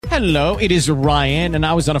Hello, it is Ryan, and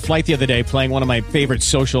I was on a flight the other day playing one of my favorite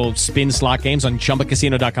social spin slot games on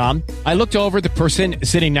ChumbaCasino.com. I looked over at the person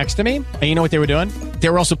sitting next to me, and you know what they were doing? They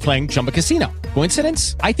were also playing Chumba Casino.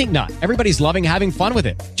 Coincidence? I think not. Everybody's loving having fun with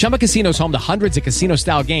it. Chumba Casino is home to hundreds of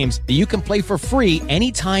casino-style games that you can play for free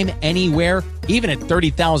anytime, anywhere, even at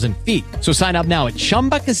 30,000 feet. So sign up now at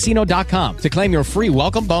ChumbaCasino.com to claim your free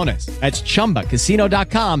welcome bonus. That's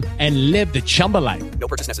ChumbaCasino.com and live the Chumba life. No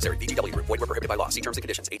purchase necessary. VGW. Void where prohibited by law. See terms and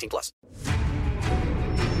conditions. 18+.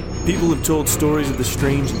 People have told stories of the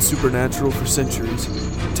strange and supernatural for centuries.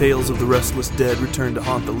 Tales of the restless dead return to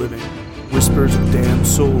haunt the living. Whispers of damned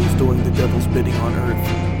souls doing the devil's bidding on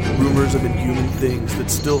earth. Rumors of inhuman things that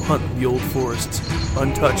still hunt the old forests,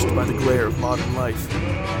 untouched by the glare of modern life.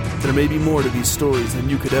 There may be more to these stories than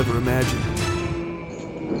you could ever imagine.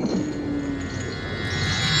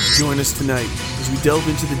 Join us tonight as we delve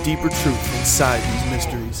into the deeper truth inside these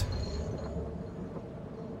mysteries.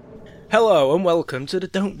 Hello and welcome to the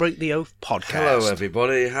Don't Break the Oath podcast. Hello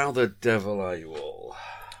everybody, how the devil are you all?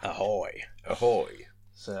 Ahoy. Ahoy.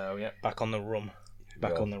 So, yeah, back on the rum.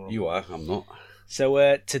 On the rum. You are, I'm not.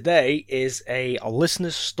 So, today is a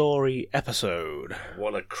listener story episode.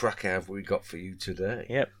 What a cracker have we got for you today?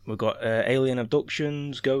 Yep, we've got alien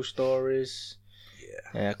abductions, ghost stories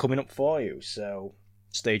coming up for you, so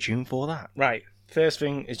stay tuned for that. Right, first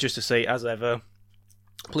thing is just to say, as ever,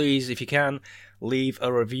 please, if you can, leave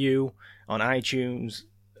a review on iTunes.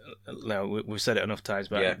 No, we've said it enough times,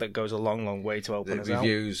 but that goes a long, long way to helping us out. The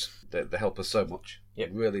reviews, they help us so much.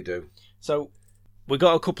 Yep. They really do. So, we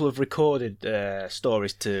got a couple of recorded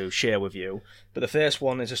stories to share with you, but the first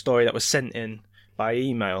one is a story that was sent in by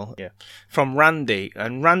email from Randy.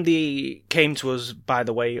 And Randy came to us by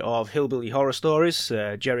the way of Hillbilly Horror Stories.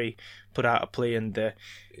 Jerry put out a plea and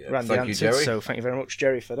Randy answered, Jerry. So thank you very much,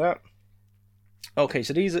 Jerry, for that. Okay,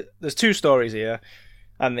 so there's two stories here,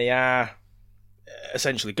 and they are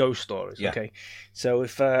essentially ghost stories. Yeah. Okay, so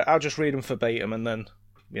if I'll just read them verbatim, and then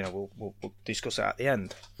we'll discuss it at the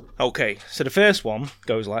end. Okay, so the first one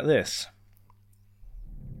goes like this.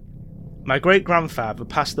 My great-grandfather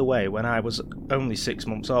passed away when I was only 6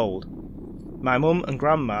 months old. My mum and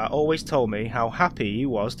grandma always told me how happy he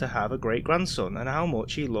was to have a great-grandson and how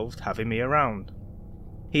much he loved having me around.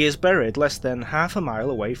 He is buried less than half a mile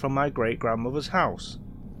away from my great-grandmother's house.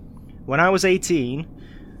 When I was 18,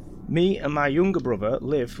 me and my younger brother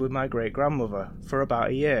lived with my great-grandmother for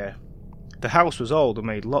about a year. The house was old and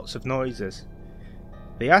made lots of noises.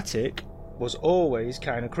 The attic was always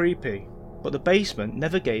kind of creepy, but the basement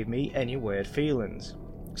never gave me any weird feelings.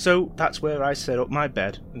 So that's where I set up my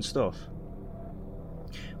bed and stuff.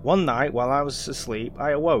 One night while I was asleep,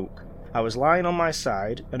 I awoke. I was lying on my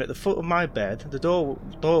side, and at the foot of my bed, the door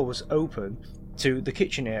was open to the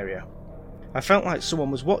kitchen area. I felt like someone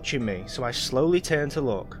was watching me, so I slowly turned to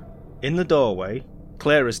look. In the doorway,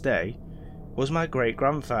 clear as day, was my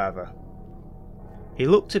great-grandfather. He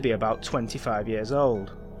looked to be about 25 years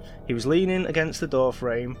old. He was leaning against the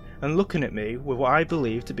doorframe and looking at me with what I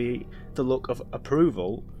believed to be the look of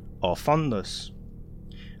approval or fondness.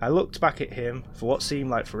 I looked back at him for what seemed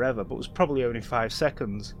like forever, but was probably only 5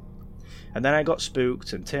 seconds. And then I got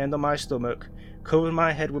spooked and turned on my stomach, covered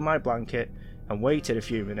my head with my blanket, and waited a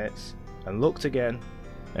few minutes, and looked again,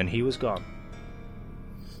 and he was gone.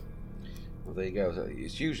 Well, there you go.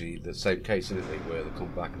 It's usually the same case, isn't it, where they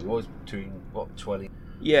come back, and they're always between, 20...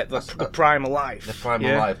 Yeah, the prime of life. The prime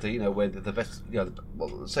of life, where the best,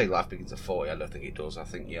 well, say life begins at 40, I don't think it does. I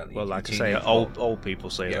think, Well, like I say, old people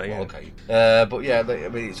say that, well, okay. But I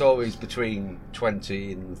mean, it's always between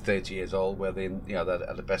 20 and 30 years old where they're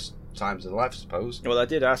at the best times of their life, I suppose. Well, I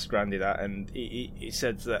did ask Randy that, and he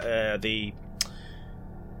said that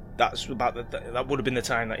that would have been the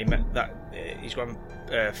time that he met his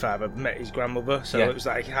grandfather met his grandmother, so it was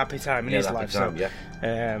like a happy time in his life.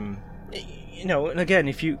 And again,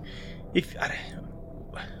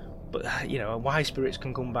 why spirits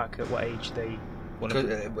can come back at what age they want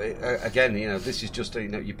to. Again, this is just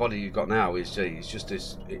your body you've got now is it's just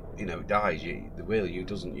this. It dies. The real you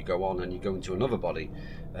doesn't. You go on and you go into another body.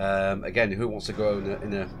 Again, who wants to go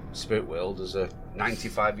in a spirit world as a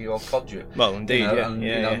 95-year-old codger? Well, indeed,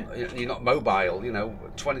 you're not mobile.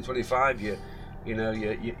 2025, you're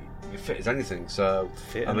fit as anything. So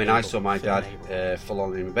I saw my dad full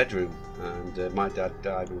on in the bedroom, and my dad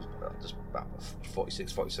died. Was just about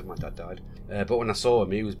 46, 47. My dad died, but when I saw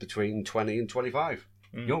him, he was between 20 and 25.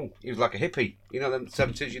 Young, he was like a hippie. Them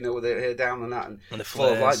 70s, with their hair down and that, and the full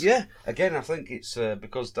of flares. life. Yeah, again, I think it's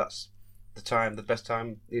because that's the best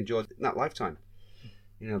time he enjoyed in that lifetime.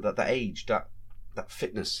 That age, that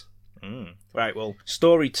fitness. Right. Well,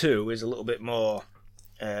 story 2 is a little bit more,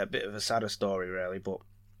 a bit of a sadder story, really, but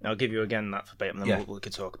I'll give you again that verbatim, and then we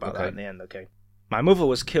can talk about that in the end, okay? My mother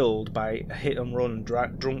was killed by a hit-and-run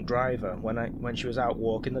drunk driver when she was out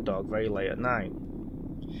walking the dog very late at night.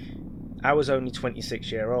 I was only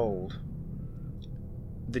 26 years old.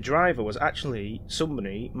 The driver was actually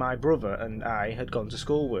somebody my brother and I had gone to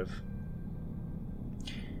school with.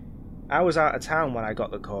 I was out of town when I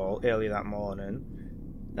got the call early that morning,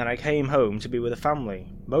 and I came home to be with the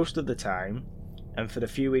family. Most of the time, and for the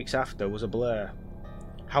few weeks after, was a blur.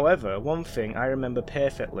 However, one thing I remember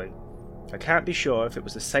perfectly. I can't be sure if it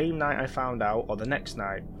was the same night I found out or the next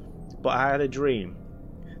night, but I had a dream,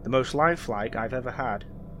 the most lifelike I've ever had.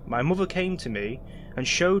 My mother came to me and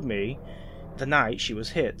showed me the night she was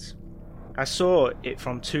hit. I saw it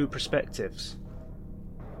from two perspectives.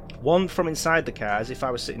 One from inside the car as if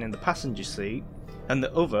I was sitting in the passenger seat, and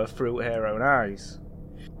the other through her own eyes.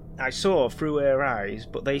 I saw through her eyes,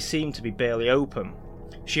 but they seemed to be barely open.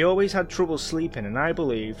 She always had trouble sleeping, and I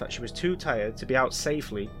believe that she was too tired to be out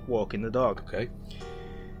safely walking the dog. Okay.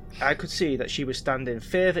 I could see that she was standing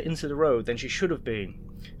further into the road than she should have been.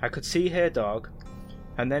 I could see her dog,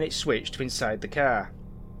 and then it switched to inside the car.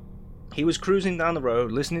 He was cruising down the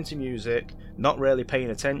road, listening to music, not really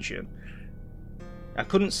paying attention. I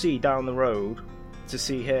couldn't see down the road to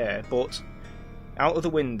see her, but out of the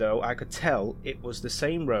window I could tell it was the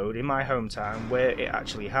same road in my hometown where it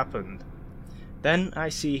actually happened. Then I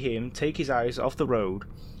see him take his eyes off the road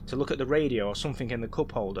to look at the radio or something in the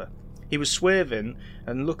cup holder. He was swerving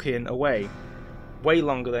and looking away, way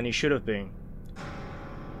longer than he should have been.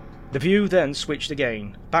 The view then switched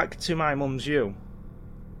again, back to my mum's view.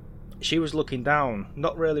 She was looking down,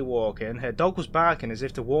 not really walking. Her dog was barking as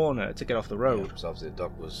if to warn her to get off the road. Yeah, so obviously the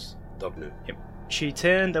dog knew. Yep. She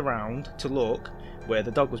turned around to look where the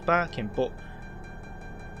dog was barking, but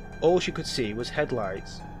all she could see was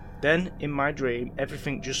headlights. Then, in my dream,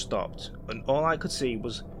 everything just stopped, and all I could see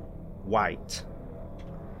was white.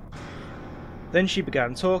 Then she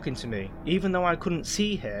began talking to me. Even though I couldn't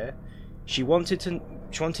see her, she wanted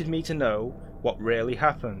me to know what really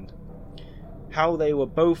happened. How they were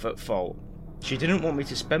both at fault. She didn't want me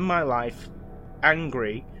to spend my life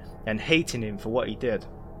angry and hating him for what he did.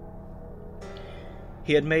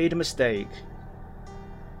 He had made a mistake.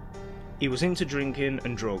 He was into drinking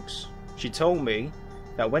and drugs. She told me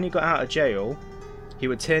that when he got out of jail, he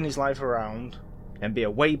would turn his life around and be a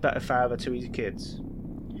way better father to his kids.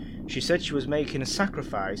 She said she was making a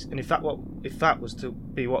sacrifice, and if that was to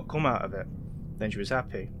be what come out of it, then she was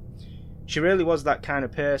happy. She really was that kind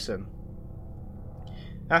of person.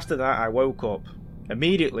 After that, I woke up.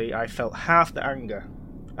 Immediately, I felt half the anger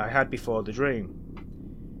I had before the dream.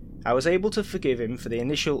 I was able to forgive him for the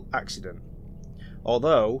initial accident,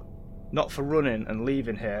 although not for running and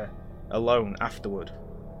leaving her alone afterward.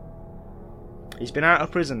 He's been out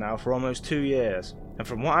of prison now for almost 2 years, and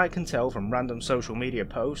from what I can tell from random social media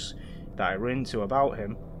posts that I run into about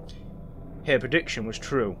him, her prediction was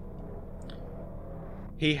true.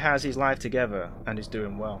 He has his life together and is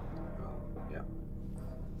doing well. Yeah.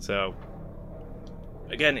 So,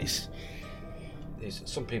 again, it's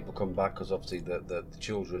some people come back because obviously the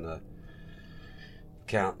children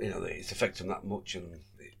can't, it's affecting them that much, and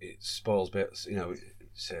it spoils bits,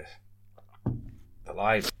 it's their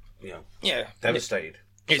lives, devastated.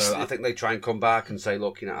 So I think they try and come back and say,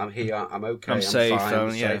 look, I'm here, I'm okay, I'm safe, fine,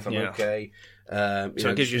 I'm safe, I'm okay. So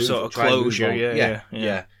it gives you sort of closure, yeah.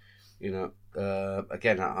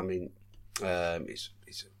 Again,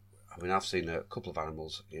 I've seen a couple of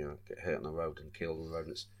animals, get hurt on the road and killed on the road.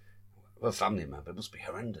 And it's a family member. It must be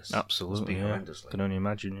horrendous. Absolutely, it must be horrendous. Can only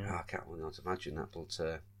imagine. Yeah. I can't really not imagine that,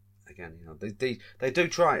 but again, they do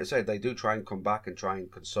try. I say they do try and come back and try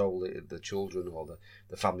and console the children or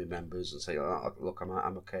the family members and say, oh, look,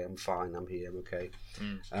 I'm okay, I'm fine, I'm here, I'm okay.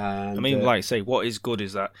 And, like I say, what is good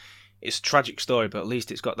is that it's a tragic story, but at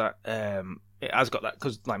least it's got that. It has got that,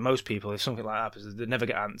 because like most people, if something like that happens, they never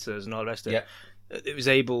get answers and all the rest of it.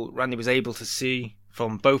 Randy was able to see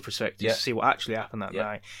from both perspectives, see what actually happened that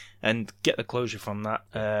night, and get the closure from that.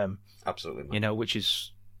 Absolutely, which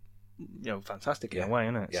is fantastic in a way,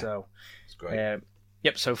 isn't it? Yeah. So it's great.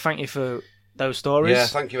 So thank you for those stories. Yeah,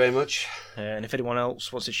 thank you very much. And if anyone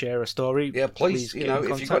else wants to share a story, please get in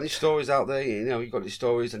contact. if you've got any stories out there, you've got any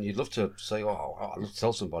stories and you'd love to say, I'd love to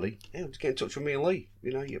tell somebody, just get in touch with me and Lee.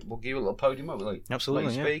 We'll give you a little podium, won't we, Lee? Absolutely,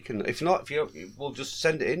 let you speak. And if not, we'll just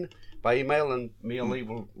send it in by email and me and Lee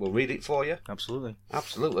will read it for you. Absolutely.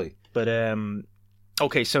 But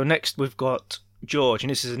okay, so next we've got George, and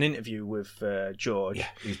this is an interview with George. Yeah,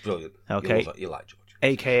 he's brilliant. Okay. You like George.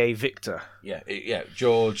 AKA Victor. Yeah,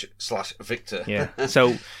 George/Victor. Yeah.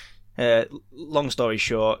 So Long story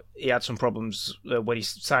short, he had some problems when he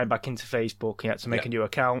signed back into Facebook. He had to make a new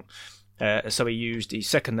account. So he used his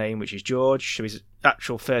second name, which is George. So his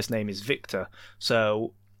actual first name is Victor.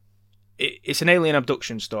 So it's an alien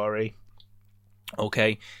abduction story.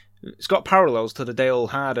 Okay. It's got parallels to the Dale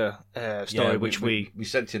Harder story, which we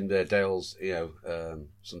sent in Dale's,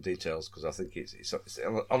 some details because I think it's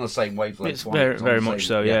on the same wavelength. It's very much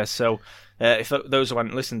so, yeah. So if those who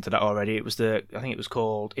haven't listened to that already, I think it was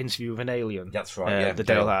called Interview with an Alien. That's right, the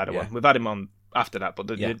Dale Harder one. We've had him on after that, but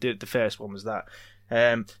the first one was that.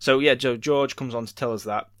 George comes on to tell us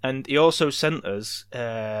that, and he also sent us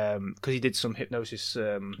because he did some hypnosis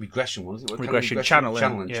regression, wasn't it?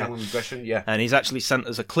 Channeling regression, yeah. And he's actually sent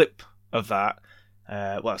us a clip of that.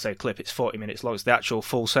 I say a clip; it's 40 minutes long. It's the actual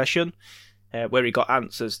full session where he got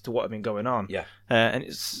answers to what had been going on. Yeah, and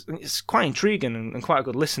it's quite intriguing and quite a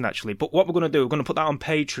good listen actually. But what we're going to do, we're going to put that on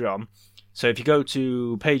Patreon. So if you go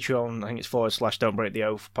to Patreon, I think it's / Don't Break the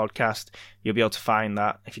Oath podcast, you'll be able to find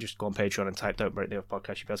that. If you just go on Patreon and type Don't Break the Oath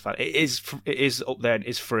podcast, you'll be able to find it. It is up there and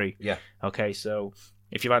it's free. Yeah. Okay, so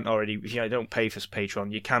if you don't pay for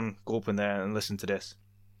Patreon, you can go up in there and listen to this.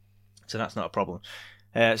 So that's not a problem.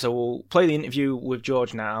 So we'll play the interview with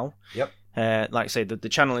George now. Yep. Like I say, the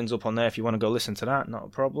channeling's up on there if you want to go listen to that, not a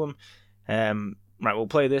problem. Right, we'll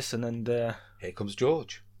play this and then... Here comes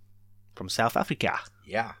George. From South Africa.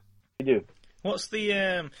 Yeah. Do. What's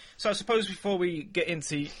the so I suppose before we get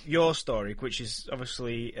into your story, which is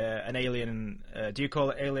obviously an alien, do you call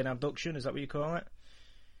it alien abduction? Is that what you call it?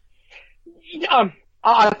 Yeah,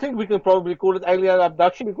 I think we can probably call it alien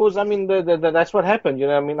abduction because I mean that's what happened.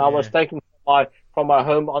 I was taken from my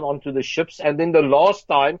home onto the ships, and then the last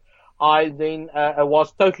time I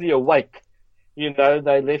was totally awake.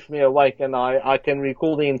 They left me awake, and I can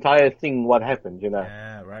recall the entire thing. What happened?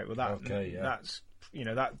 Yeah, right. Well, that's.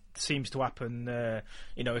 That seems to happen,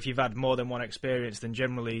 if you've had more than one experience, then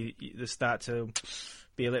generally they start to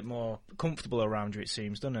be a little more comfortable around you, it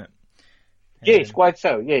seems, doesn't it? Yes, quite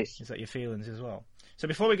so, yes. Is that your feelings as well? So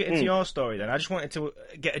before we get into your story then, I just wanted to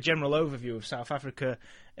get a general overview of South Africa,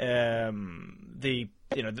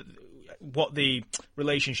 what the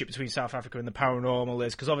relationship between South Africa and the paranormal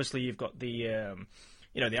is, because obviously you've got the,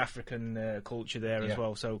 the African culture there as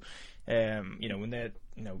well, so, when they're,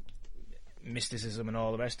 mysticism and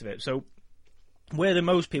all the rest of it. So, where do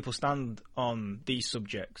most people stand on these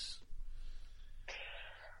subjects?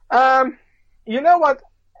 You know what?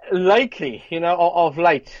 Lately, of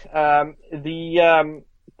late, the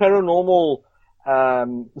paranormal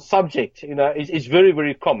subject, is very,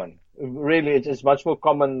 very common. Really, it's much more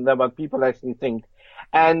common than what people actually think.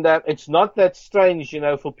 And it's not that strange,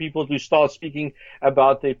 for people to start speaking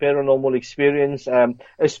about their paranormal experience,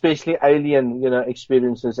 especially alien,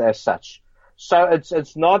 experiences as such. So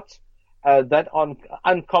it's not that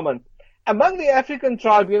uncommon. Among the African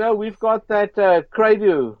tribe, we've got that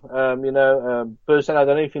Credo, person. I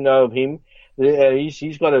don't know if you know of him.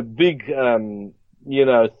 He's got a big, thing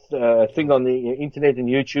on the internet and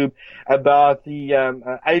YouTube about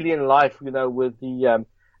the alien life, with the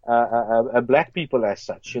black people as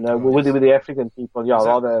such, with the African people. Yeah,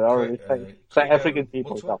 say African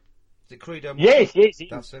people. The Credo? Yes.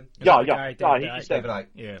 That's him. He's David Icke.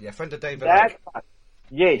 Yeah, friend of David Icke.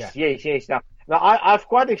 Yes. Now I've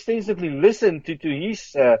quite extensively listened to his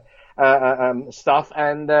stuff,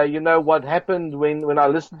 and what happened when I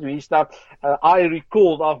listened to his stuff, I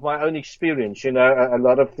recalled of my own experience, a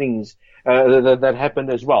lot of things that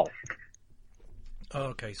happened as well.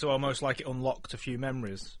 Okay, so almost like it unlocked a few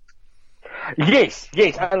memories. Yes,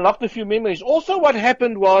 I unlocked a few memories. Also, what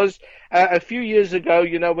happened was a few years ago,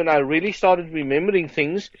 when I really started remembering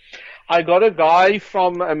things, I got a guy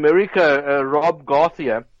from America, Rob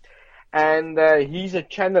Garthia, and he's a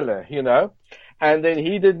channeler, and then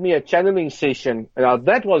he did me a channeling session. Now,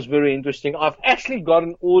 that was very interesting. I've actually got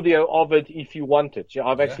an audio of it if you want it.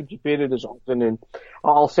 I've actually prepared it this afternoon.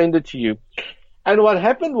 I'll send it to you. And what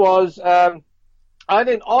happened was, I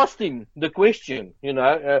then asked him the question,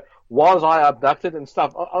 was I abducted and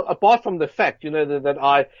stuff, apart from the fact, that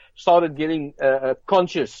I started getting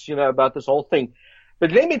conscious, about this whole thing.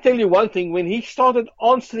 But let me tell you one thing, when he started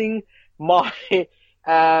answering my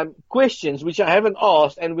questions, which I haven't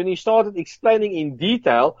asked, and when he started explaining in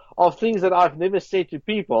detail of things that I've never said to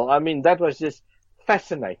people, I mean, that was just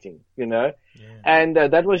fascinating, Yeah. And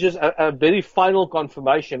that was just a very final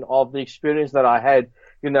confirmation of the experience that I had,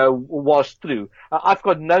 was true. I've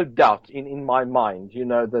got no doubt in my mind,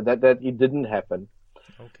 that it didn't happen.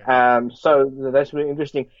 Okay. So that's very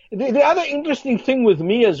interesting. The other interesting thing with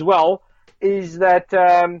me as well is that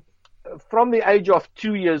from the age of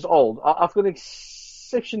 2 years old, I've got an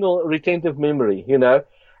exceptional retentive memory,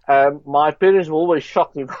 my parents were always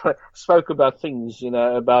shocked if I spoke about things,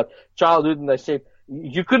 about childhood, and they said,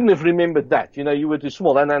 you couldn't have remembered that, you were too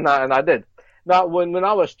small, and I did. Now, when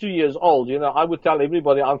I was 2 years old, I would tell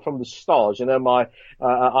everybody I'm from the stars, my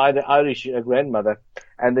Irish grandmother,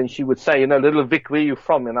 and then she would say, little Vic, where are you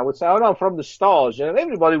from? And I would say, oh, no, I'm from the stars, and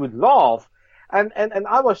everybody would laugh. And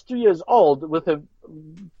I was 2 years old with a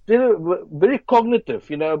very, very cognitive,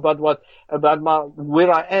 about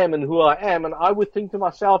where I am and who I am, and I would think to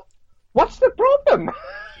myself, what's the problem?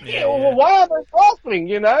 Yeah. Why are they laughing,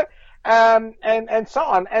 and so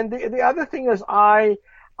on. And the other thing is I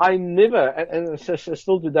never, and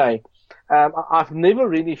still today, I've never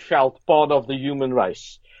really felt part of the human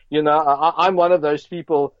race. I'm one of those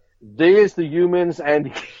people, there's the humans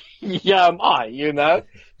and here am I,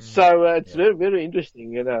 So it's very, very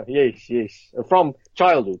interesting, Yes. From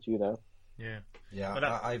childhood, Yeah. Yeah, But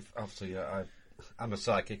I've obviously I'm a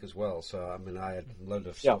psychic as well, so I mean I had a load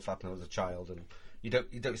of stuff happen as a child, and you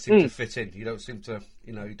don't seem to fit in. You don't seem to,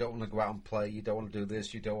 you don't want to go out and play. You don't want to do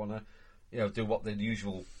this. You don't want to, do what the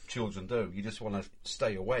usual children do. You just want to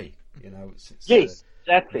stay away. It's yes,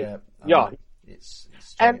 exactly. Yeah. It's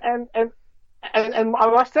and I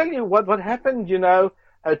must tell you what happened,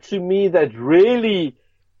 to me that really,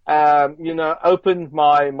 opened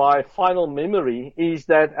my final memory is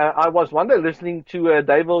that I was one day listening to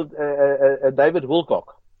David Wilcock.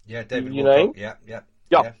 Yeah, David you Wilcock. know?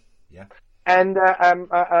 Yeah. And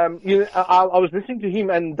I was listening to him,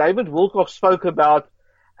 and David Wilcock spoke about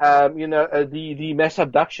the mass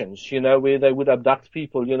abductions, where they would abduct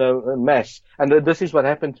people, en masse, and this is what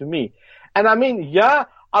happened to me. And I mean,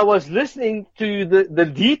 I was listening to the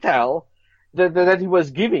detail that he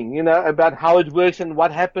was giving, about how it works and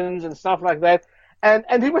what happens and stuff like that.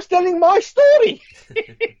 And he was telling my story.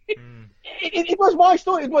 It was my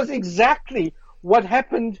story. It was exactly what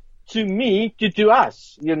happened to me, to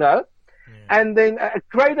us, Yeah. And then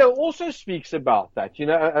Crader also speaks about that,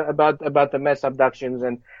 about the mass abductions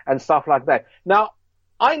and stuff like that. Now,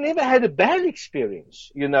 I never had a bad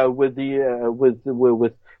experience, with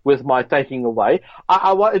with my taking away.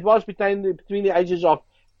 It was between the ages of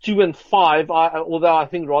 2 and 5, although I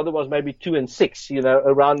think rather was maybe 2 and 6,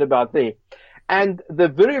 around about there. And the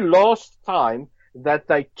very last time that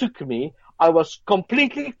they took me, I was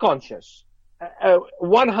completely conscious,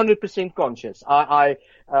 100% conscious. I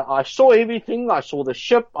saw everything. I saw the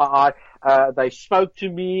ship. They spoke to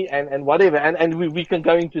me and whatever. And we can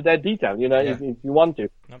go into that detail, if you want to.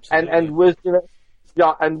 Absolutely. And with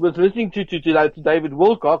with listening to David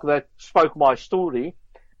Wilcock, that spoke my story.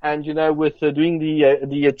 And, with doing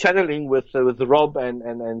the channeling with Rob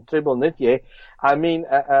and Treble Nitye, I mean,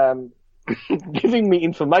 giving me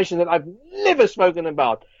information that I've never spoken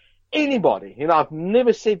about anybody. I've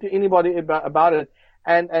never said to anybody about it.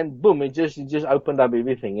 And boom, it just opened up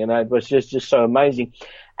everything. It was just so amazing.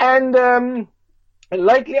 And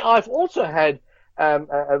lately I've also had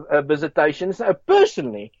a visitation. So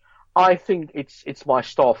personally, I think it's my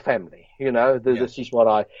star family. This is what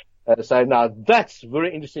I say. Now that's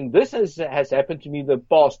very interesting. This has happened to me the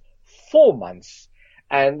past 4 months,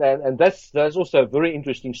 and that's also a very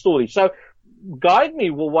interesting story. So guide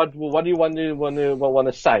me. Well, what do you want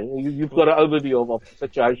to say? You've got an overview of the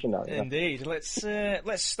situation now. Indeed.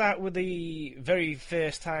 Let's start with the very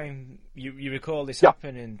first time you recall this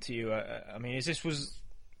happening to you. I mean, is this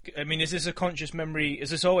a conscious memory?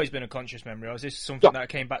 Has this always been a conscious memory, or is this something that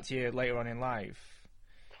came back to you later on in life?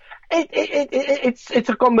 It's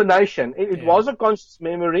a combination. It was a conscious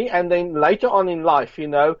memory, and then later on in life,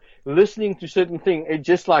 listening to certain things, it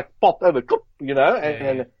just like popped over,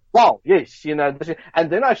 and wow, yes, and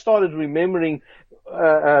then I started remembering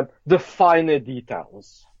the finer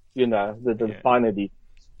details, the finer details.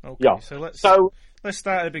 Okay, yeah. So let's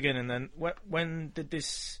start at the beginning then. When did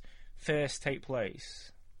this first take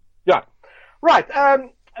place? Yeah, right.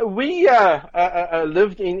 We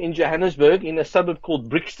lived in Johannesburg in a suburb called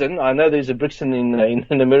Brixton. I know there's a Brixton in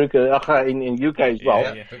America, in UK as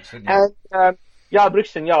well. Yeah, Brixton, yeah. And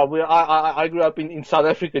Brixton. Yeah, I grew up in South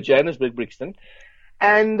Africa, Johannesburg, Brixton.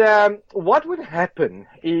 And what would happen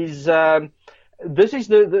is this is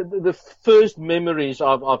the first memories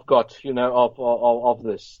I've got, of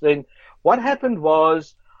this. Then what happened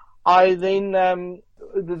was I then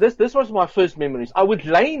this was my first memories. I would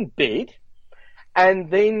lay in bed.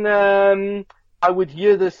 And then I would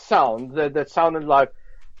hear this sound that sounded like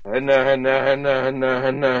like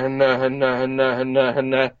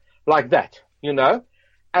that,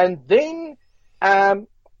 And then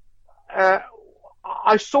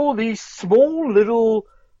I saw these small little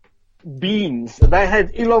beings. They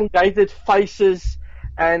had elongated faces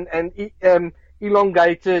and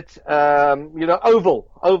elongated, oval,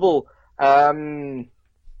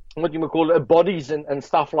 what you would call it, bodies and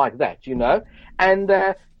stuff like that, and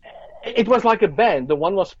it was like a band. The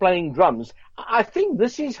one was playing drums. I think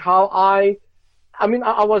this is how I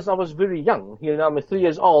was very young, I'm 3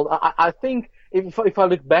 years old. I think if I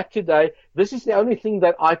look back today, this is the only thing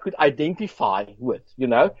that I could identify with,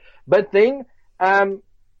 but then,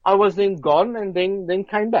 I was then gone and then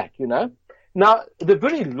came back, Now, the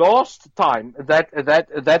very last time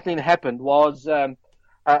that thing happened was, and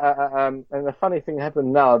a funny thing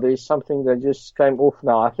happened now. There's something that just came off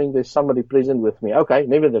now. I think there's somebody present with me. Okay,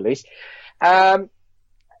 nevertheless.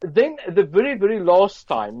 Then the very, very last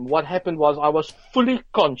time, what happened was I was fully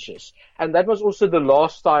conscious. And that was also the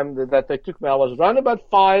last time that they took me. I was around about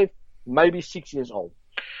 5, maybe 6 years old.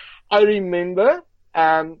 I remember,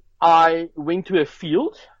 I went to a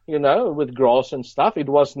field, with grass and stuff. It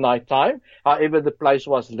was nighttime. However, the place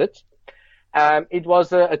was lit. It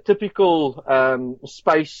was a typical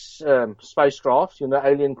spacecraft,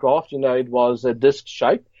 alien craft. It was a disc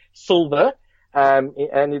shape, silver, and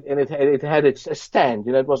it had a stand.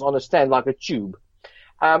 It was on a stand like a tube.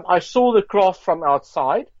 I saw the craft from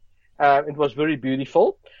outside. It was very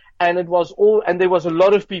beautiful, and there was a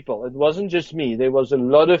lot of people. It wasn't just me. There was a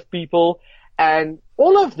lot of people, and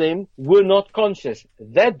all of them were not conscious.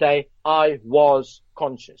 That day, I was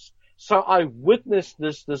conscious. So I witnessed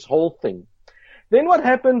this whole thing. Then what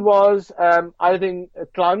happened was, I then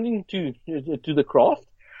climbed into the craft,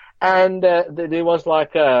 and there was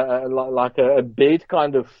like a bed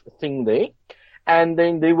kind of thing there, and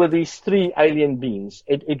then there were these 3 alien beings.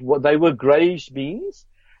 They were greyish beings,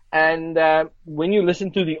 and when you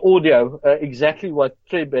listen to the audio, exactly what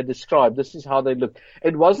Treb had described, this is how they looked.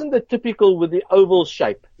 It wasn't the typical with the oval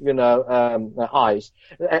shape, eyes.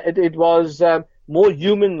 It was more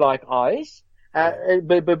human-like eyes,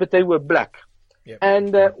 but they were black. Yep.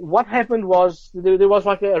 And what happened was there was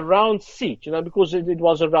like a round seat, because it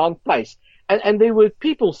was a round place. And there were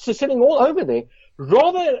people sitting all over there,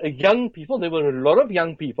 rather young people. There were a lot of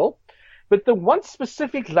young people. But the one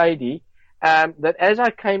specific lady that as I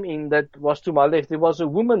came in, that was to my left, there was a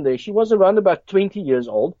woman there. She was around about 20 years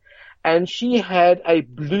old, and she had a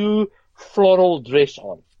blue floral dress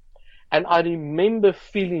on. And I remember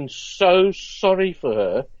feeling so sorry for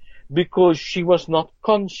her because she was not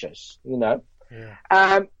conscious,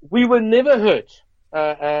 Yeah. We were never hurt.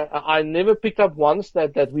 I never picked up once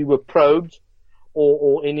that we were probed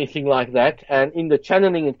or anything like that. And in the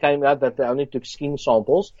channeling, it came out that they only took skin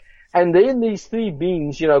samples. And then these 3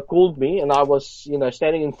 beings, called me, and I was,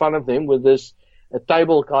 standing in front of them with this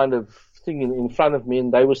table kind of thing in front of me,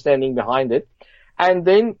 and they were standing behind it. And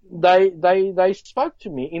then they spoke to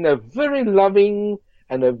me in a very loving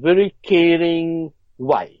and a very caring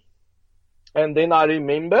way. And then I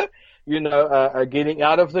remember, getting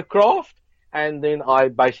out of the craft, and then I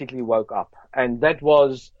basically woke up. And that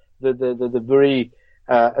was that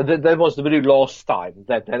was the very last time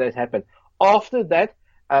that had happened. After that,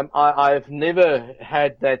 I've never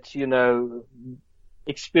had that,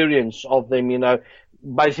 experience of them,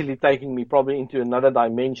 basically taking me probably into another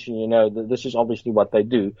dimension, this is obviously what they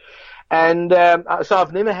do. And so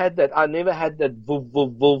I've never had that. I never had that woof,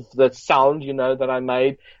 woof, woof, that sound, that I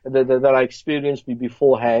made, that I experienced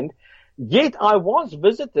beforehand. Yet I was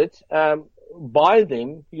visited by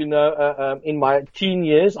them, in my teen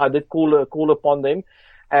years. I did call upon them,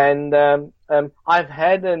 and I've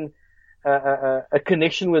had a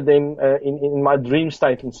connection with them in my dream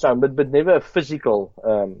state and so on, but never a physical,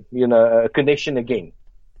 a connection again.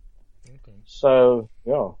 Okay. So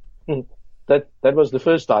yeah, that was the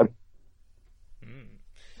first time.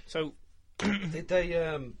 So, did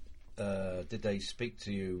they speak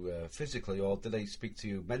to you physically, or did they speak to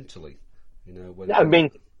you mentally? I mean,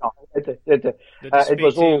 it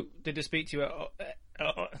was all. Did they speak to you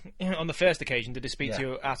on the first occasion? Did they speak to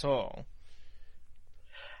you at all?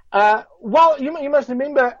 Well, you must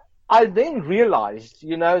remember, I then realized,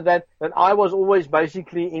 that I was always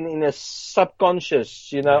basically in a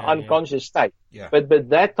subconscious, unconscious state. Yeah. But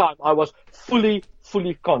that time I was fully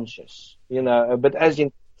conscious, but as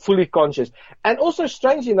in fully conscious. And also,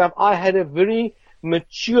 strangely enough, I had a very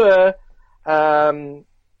mature,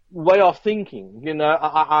 way of thinking,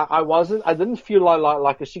 I didn't feel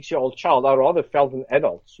like a 6-year-old child. I rather felt an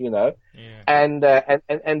adult,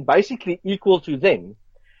 and basically equal to them.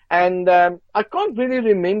 And I can't really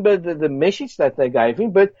remember the message that they gave me,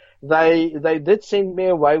 but they did send me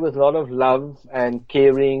away with a lot of love and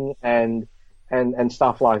caring and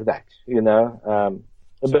stuff like that,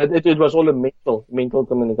 but it was all a mental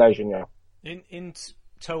communication, yeah. In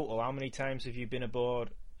total, how many times have you been aboard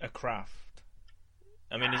a craft?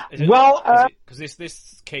 I mean, is it, well, because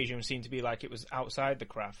this occasion seemed to be like it was outside the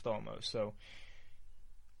craft almost. So,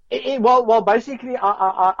 well, basically,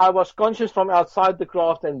 I was conscious from outside the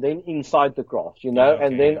craft and then inside the craft, you know, Okay,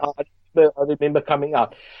 and then I remember coming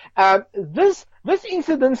out. This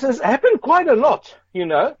incidences happened quite a lot, you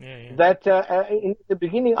know. That in the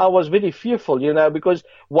beginning I was very fearful, you know, because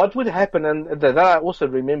what would happen, and that I also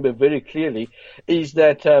remember very clearly, is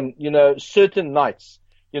that you know, certain nights,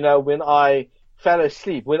 you know, when I fell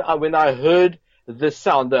asleep, when I heard the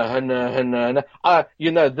sound,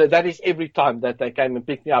 you know, that is every time that they came and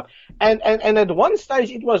picked me up, and at one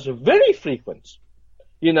stage it was very frequent,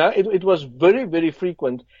 you know, it was very, very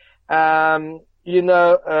frequent. You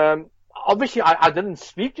know, obviously I didn't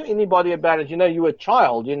speak to anybody about it. You know, you're a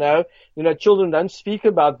child, you know, children don't speak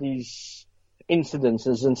about these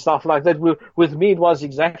incidences and stuff like that. With me, it was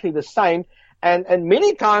exactly the same. And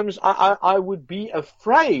many times I would be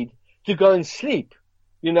afraid to go and sleep,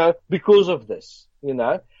 you know, because of this, you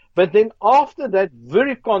know. But then after that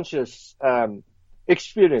very conscious,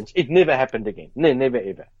 experience, it never happened again. Never,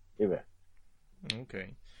 ever.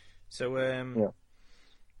 Okay. So,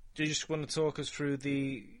 do you just want to talk us through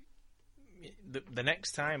the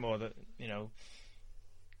next time, or the, you know?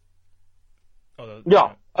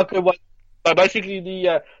 Okay. Well, basically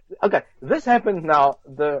okay. This happened now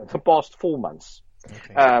the past 4 months.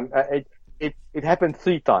 Okay. It happened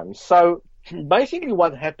 3 times. So basically,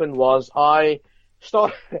 what happened was I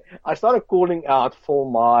started calling out for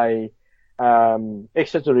my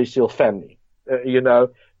extraterrestrial family. You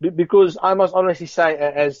know, because I must honestly say,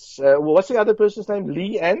 what's the other person's name?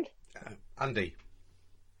 Lee and Andy.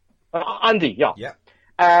 Andy, yeah.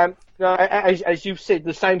 Yeah. As you've said,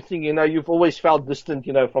 the same thing. You know, you've always felt distant,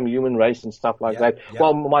 you know, from human race and stuff like that. Yeah.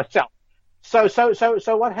 Well, myself.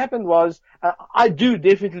 So what happened was, I do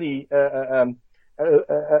definitely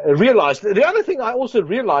realize. The other thing I also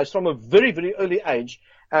realized from a very, very early age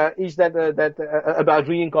is that about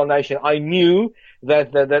reincarnation. I knew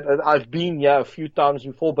that I've been here a few times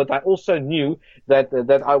before, but I also knew that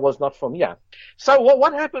I was not from here. So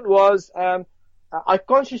what happened was, I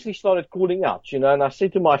consciously started calling out, you know, and I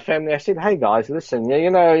said to my family, I said, hey guys, listen, you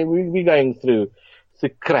know, we're going through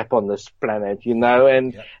crap on this planet, you know,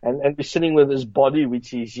 and we're sitting with this body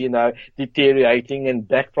which is, you know, deteriorating, and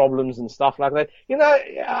back problems and stuff like that. You know,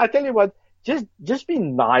 I tell you what, just be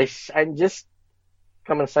nice and just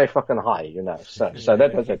come and say fucking hi, you know. So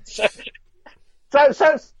that was it.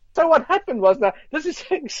 So what happened was, now this is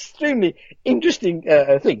an extremely interesting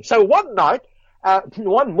thing. So one night,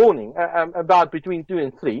 one morning, about between 2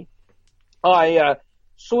 and 3, I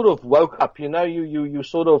sort of woke up. You know, you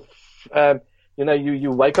sort of you know, you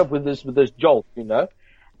wake up with this jolt, you know,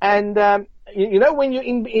 and you know, when you're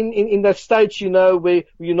in that stage, you know, where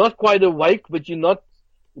you're not quite awake, but you're not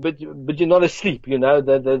asleep, you know,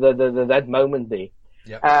 that moment there.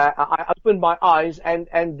 Yep. I opened my eyes,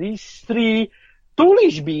 and these 3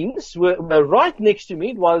 tallish beings were right next to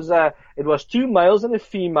me. It was 2 males and a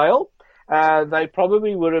female. They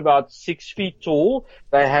probably were about 6 feet tall.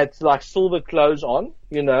 They had like silver clothes on,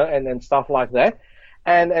 you know, and stuff like that.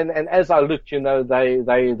 And as I looked, you know,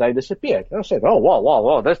 they disappeared. And I said, oh,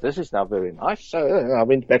 wow, this is now very nice. So I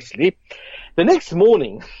went back to sleep. The next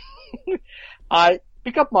morning, I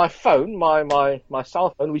pick up my phone, my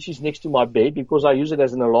cell phone, which is next to my bed, because I use it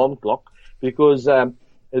as an alarm clock, because the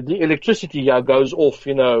electricity goes off,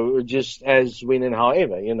 you know, just as, when, and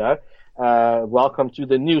however, you know. Welcome to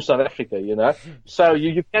the new South Africa, you know. So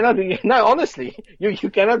you cannot, honestly, you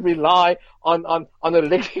cannot rely on an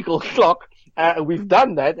electrical clock. We've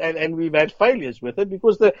done that, and we've had failures with it,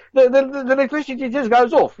 because the electricity just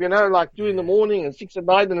goes off, you know, like 2 in the morning and 6 at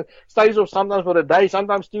night, and it stays off sometimes for a day,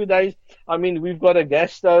 sometimes 2 days. I mean, we've got a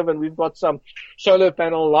gas stove, and we've got some solar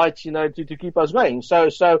panel lights, you know, to keep us going. So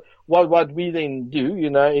what we then do, you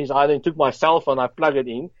know, is I then took my cell phone, I plug it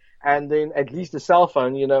in, and then at least the cell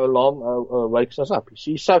phone, you know, alarm wakes us up, you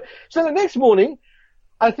see. So the next morning,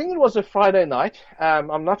 I think it was a Friday night,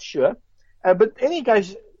 I'm not sure, but in any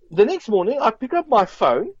case, the next morning, I pick up my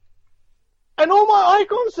phone, and all my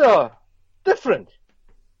icons are different.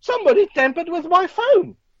 Somebody tampered with my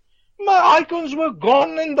phone. My icons were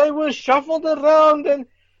gone, and they were shuffled around, and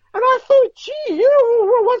I thought, gee, you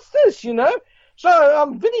know, what's this, you know? So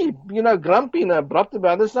I'm very, you know, grumpy and abrupt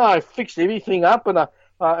about this. Now I fixed everything up, and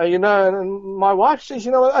you know, and my wife says,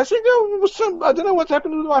 you know, I said, I don't know what's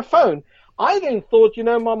happened with my phone. I then thought, you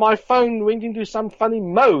know, my phone went into some funny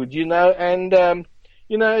mode, you know, and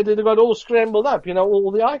you know, they got all scrambled up, you know,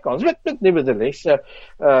 all the icons. But nevertheless,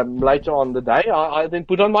 later on the day, I then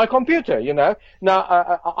put on my computer, you know. Now,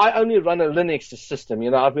 I only run a Linux system,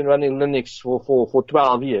 you know. I've been running Linux for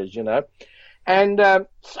 12 years, you know. And so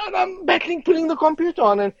I'm battling, putting the computer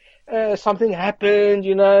on, and something happened,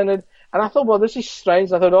 and I thought, well, this is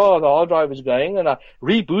strange. I thought, oh, the hard drive is going, and I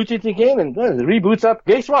reboot it again, and the reboot's up.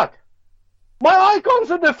 Guess what? My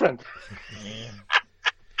icons are different.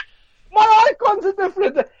 My icons are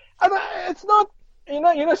different, and it's not.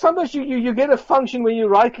 Sometimes you get a function where you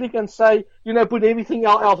right click and say, put everything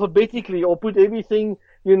alphabetically, or put everything,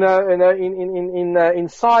 in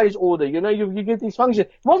size order. You get these functions.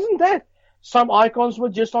 It wasn't that. Some icons were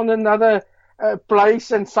just on another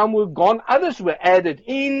place, and some were gone. Others were added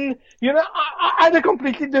in. I had a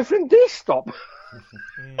completely different desktop.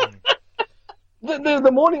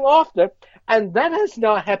 the morning after, and that has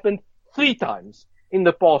now happened 3 times in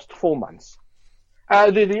the past 4 months.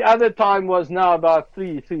 The other time was now about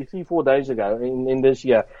 4 days ago in this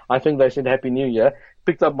year. I think they said Happy New Year.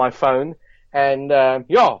 Picked up my phone, and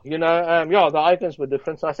the icons were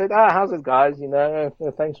different. So I said, how's it, guys?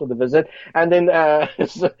 Thanks for the visit. And then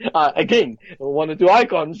again, one or 2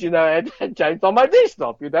 icons, had changed on my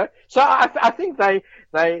desktop. So I think they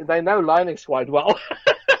know Linux quite well.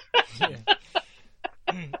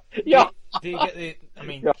 Yeah. Do you get the? I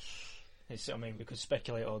mean. Yeah. We could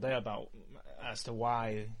speculate all day about as to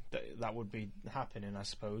why that would be happening, I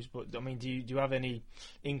suppose. But I mean, do you have any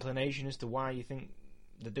inclination as to why you think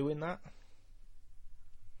they're doing that?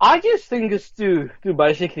 I just think it's to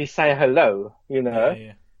basically say hello,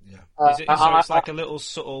 Yeah. It's like a little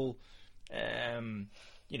subtle, a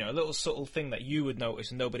little subtle thing that you would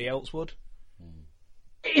notice and nobody else would.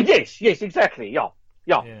 Yes, exactly. Yeah.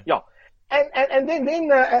 And then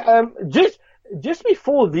just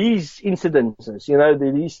before these incidences,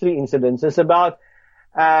 these 3 incidences, about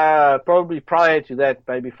probably prior to that,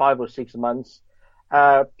 maybe 5 or 6 months.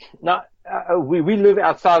 We live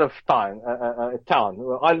outside of town.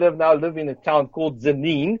 I live in a town called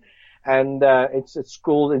Zanin, and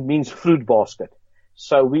it means fruit basket.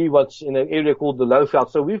 So we was in an area called the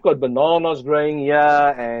Lowveld. So we've got bananas growing here,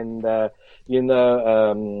 and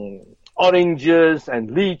oranges and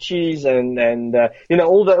lychees and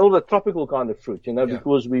all the tropical kind of fruit,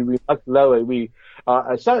 because we much lower.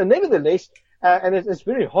 So nevertheless, and it's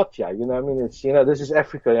very hot here, it's, this is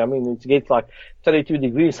Africa. It gets like 32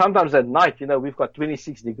 degrees. Sometimes at night, we've got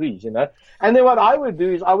 26 degrees, And then what I would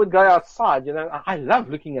do is I would go outside, I love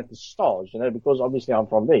looking at the stars, because obviously I'm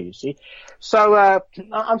from there, you see. So,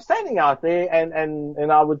 I'm standing out there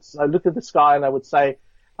and I would look at the sky and I would say,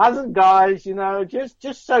 how's it, guys?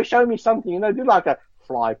 Just so show me something, do like a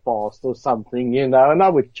fly past or something, and I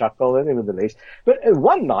would chuckle, nevertheless. But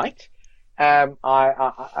one night, I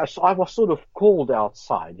was sort of called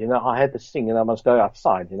outside, I had this thing and I must go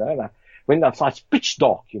outside, and I went outside. It's pitch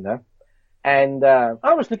dark, and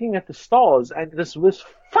I was looking at the stars, and this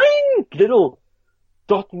faint little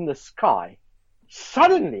dot in the sky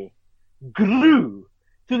suddenly grew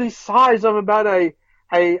to the size of about a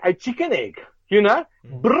chicken egg.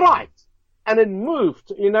 Bright, and it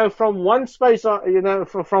moved, from one space,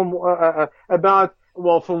 from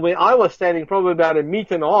where I was standing, probably about 1.5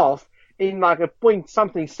 meters in like a point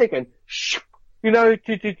something second, to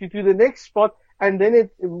the next spot, and then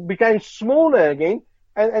it became smaller again,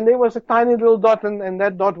 and there was a tiny little dot, and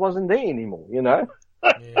that dot wasn't there anymore, Yeah.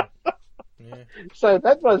 So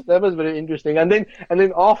that was very interesting, and then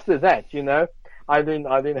after that, I then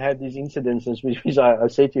had these incidences which I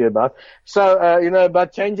said to you about. So,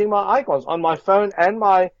 about changing my icons on my phone and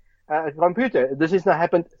my computer. This has now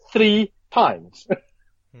happened 3 times.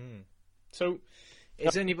 So,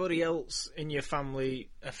 is anybody else in your family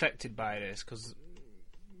affected by this? Because,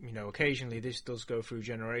 occasionally this does go through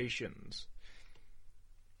generations.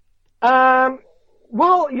 Well,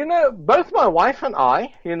 both my wife and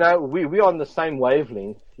I, we're on the same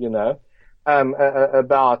wavelength,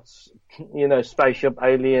 about, spaceship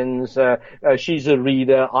aliens. She's a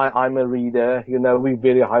reader. I'm a reader. We're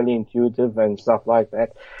very highly intuitive and stuff like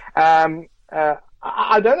that.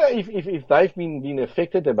 I don't know if they've been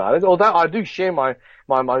affected about it, although I do share my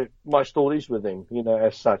stories with them,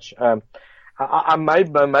 as such.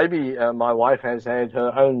 Maybe my wife has had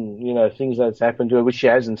her own, things that's happened to her which she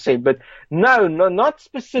hasn't said, but no, not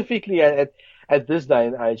specifically at this day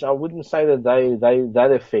and age. I wouldn't say that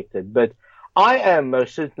they're affected, but I am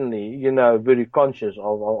most certainly, very conscious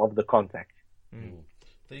of the contact.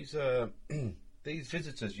 These these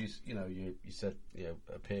visitors, you said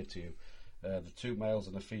appeared to you, the 2 males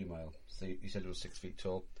and a female. So you said it was 6 feet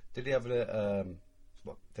tall. Did he have the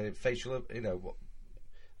facial?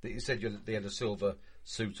 You said they had a silver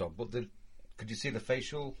suit on, but could you see the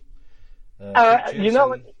facial?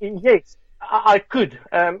 Yes, I could.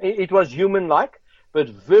 It was human-like, but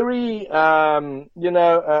very,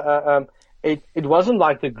 it wasn't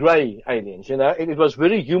like the grey aliens, it was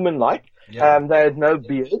very human-like. Yeah. They had no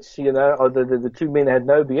beards, or the two men had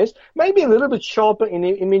no beards. Maybe a little bit sharper in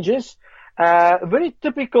images. Very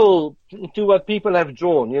typical to what people have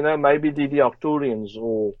drawn, maybe the Arcturians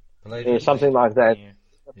or something like that. Yeah.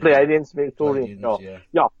 Pleiadians, Victorians.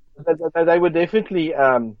 Yeah. They were definitely,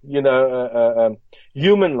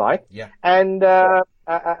 human-like. Yeah. And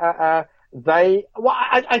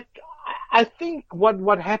I think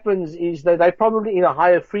what happens is that they're probably in a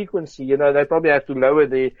higher frequency. They probably have to lower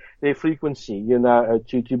their frequency,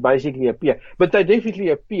 to basically appear. But they definitely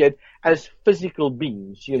appeared as physical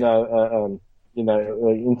beings, in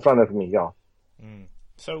front of me. Yeah. Mm.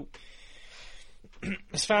 So,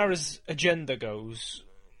 as far as agenda goes,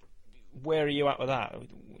 where are you at with that?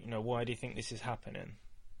 Why do you think this is happening?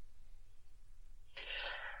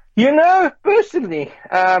 Personally,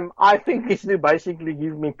 I think it's to basically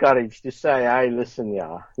give me courage to say, hey, listen,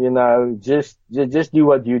 just do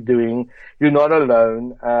what you're doing. You're not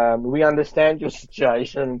alone. We understand your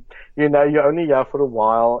situation. You're only here for a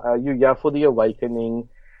while. You're here for the awakening.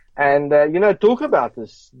 And, talk about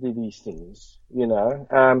these things,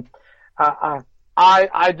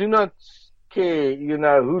 I do not care,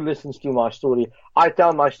 who listens to my story. I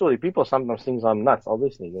tell my story. People sometimes think I'm nuts,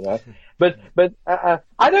 obviously, but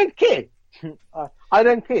I don't care. I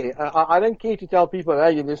don't care. I don't care to tell people,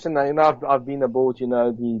 hey, you listen, I've been aboard, the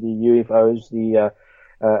UFOs,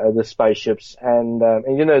 the spaceships, and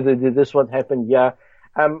this what happened here.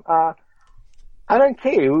 I don't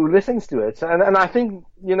care who listens to it. And I think,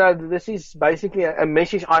 this is basically a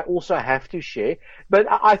message I also have to share. But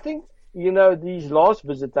I think, these last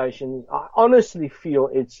visitations, I honestly feel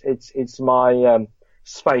it's my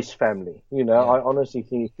space family. I honestly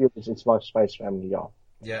feel it's my space family. Yeah.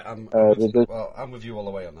 Yeah, I'm with you all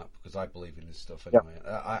the way on that because I believe in this stuff anyway.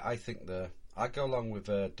 Yeah. I think I go along with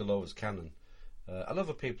Dolores Cannon and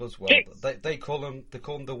other people as well. They call them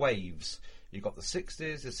the waves. You've got the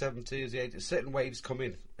 60s, the 70s, the 80s. Certain waves come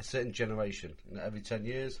in a certain generation. Every 10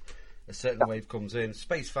 years, a certain wave comes in.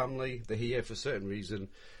 Space family, they're here for a certain reason.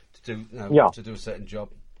 To do a certain job.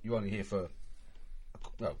 You're only here for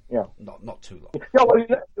not too long.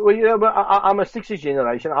 Yeah, but I'm a 60s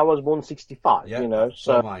generation. I was born 65. Yeah,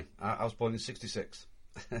 so am I. I was born in 66,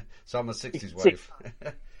 so I'm a 60s wave.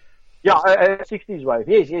 Yeah, a 60s wave.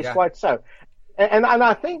 Yes, quite so. And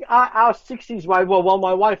I think our 60s wave. Well,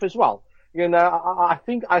 my wife as well. I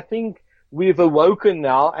think we've awoken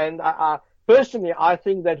now, and personally, I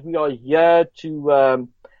think that we are here to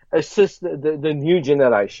assist the new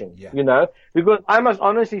generation, because I must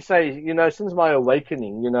honestly say, since my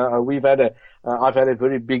awakening, I've had a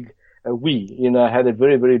very big, had a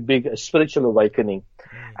very, very big spiritual awakening,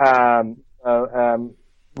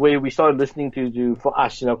 where we started listening to for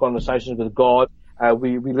us, conversations with God.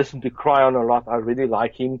 We listened to Cryon a lot. I really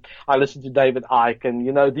like him. I listened to David Icke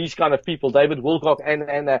and, these kind of people, David Wilcock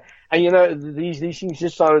and these things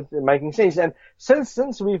just started making sense. And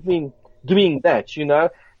since we've been doing that,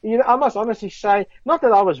 I must honestly say, not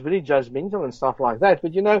that I was very judgmental and stuff like that,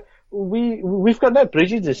 but we've got no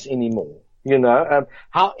prejudice anymore.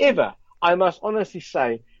 However, I must honestly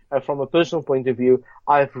say, from a personal point of view,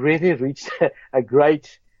 I've really reached a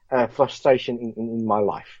great frustration in my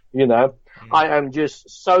life. I am just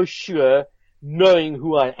so sure, knowing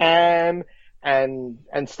who I am and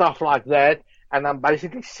stuff like that. And I'm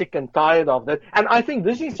basically sick and tired of that. And I think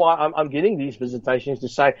this is why I'm getting these visitations to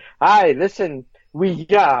say, hey, listen,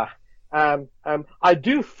 I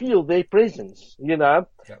do feel their presence,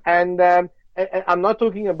 and I'm not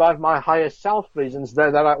talking about my higher self presence,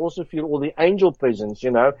 that I also feel all the angel presence,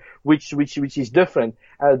 which is different.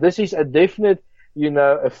 This is a definite,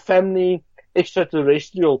 a family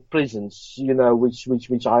extraterrestrial presence,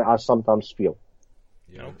 which I sometimes feel.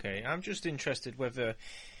 Yeah. Okay, I'm just interested whether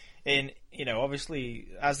obviously,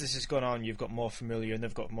 as this has gone on, you've got more familiar, and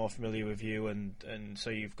they've got more familiar with you, and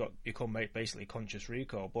so you've become basically conscious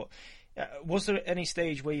recall. But was there any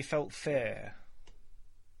stage where you felt fear?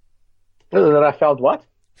 That I felt what?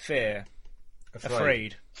 Fear.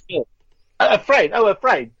 Afraid. Yeah. Afraid. Oh,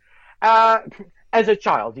 afraid. As a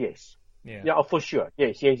child, yes. Yeah, for sure.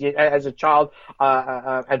 Yes. As a child,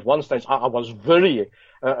 at one stage, I was very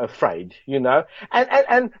afraid,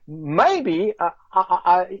 and maybe,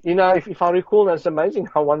 if I recall, it's amazing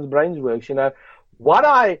how one's brain works, what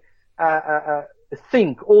I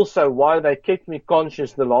think also why they kept me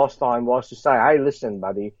conscious the last time was to say, hey, listen,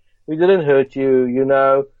 buddy, we didn't hurt you,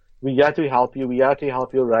 we got to help you, we got to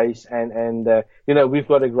help your race, and we've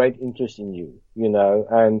got a great interest in you,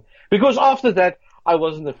 and because after that, I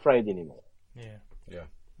wasn't afraid anymore. Yeah. Yeah.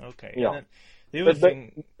 Okay. Yeah. The other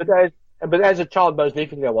thing... But But as a child, most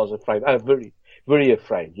definitely I was afraid. Very, very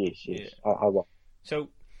afraid. Yes, I was. So,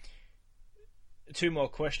 two more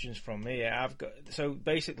questions from me. I've got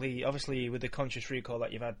basically, obviously, with the conscious recall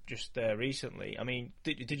that you've had just recently. I mean,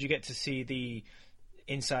 did you get to see the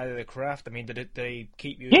inside of the craft? I mean, did they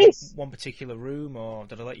keep you in one particular room, or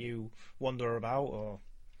did they let you wander about, or?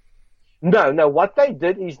 No. What they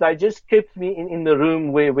did is they just kept me in the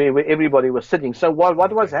room where everybody was sitting. So what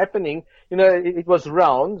was happening, it was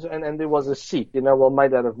round and there was a seat,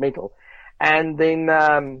 made out of metal. And then,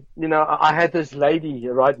 I had this lady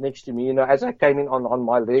right next to me, as I came in on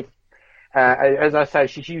my left. As I say,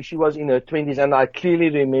 she was in her 20s, and I clearly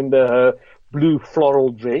remember her blue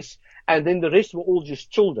floral dress. And then the rest were all just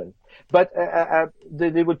children. But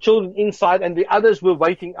there were children inside, and the others were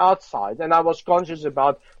waiting outside. And I was conscious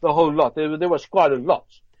about the whole lot. There was quite a lot.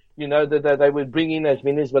 That they would bring in as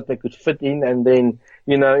many as what they could fit in, and then,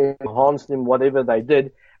 enhance them, whatever they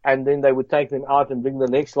did. And then they would take them out and bring the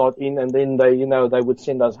next lot in, and then they would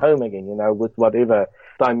send us home again, with whatever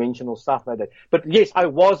dimensional stuff they did. But yes, I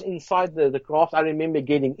was inside the craft. I remember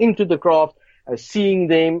getting into the craft, seeing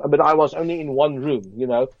them, but I was only in one room,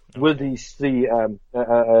 with these three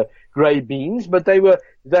grey beings. But they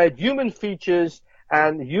had human features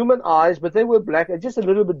and human eyes, but they were black and just a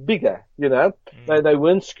little bit bigger, They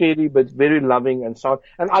weren't scary, but very loving and so on.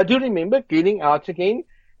 And I do remember getting out again,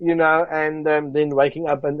 and then waking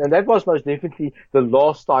up, and that was most definitely the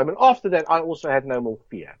last time. And after that, I also had no more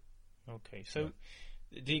fear. Okay, so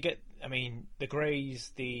do you get, the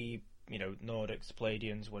Greys, the, Nordics,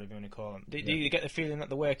 Palladians, whatever you want to call them, do you get the feeling that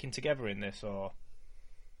they're working together in this, or?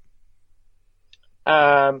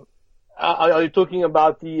 Are you talking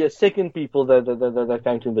about the second people that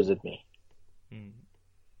came to visit me?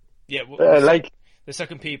 Yeah, like the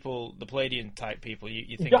second people, the Palladian type people.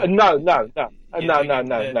 You think? No. They're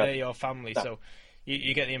your family, no. So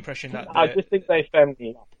you get the impression that I just think they're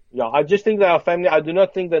family. Yeah, I just think they are family. I do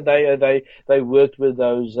not think that they worked with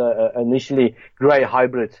those initially grey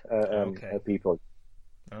hybrid people.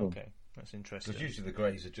 Okay, that's interesting. Because usually the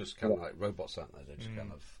Greys are just kind of like robots, aren't they? They're just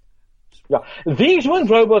kind of. Yeah, these weren't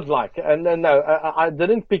robot-like, and no, I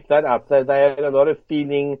didn't pick that up. They had a lot of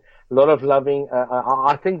feeling, a lot of loving.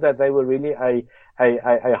 I think that they were really a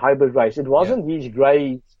hybrid race. It wasn't these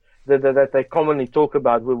greys that they commonly talk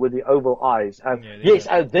about with the oval eyes. Yes,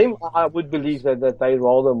 them I would believe that they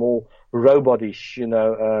rather more robotish,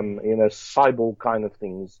 cyborg kind of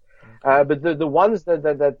things. But the ones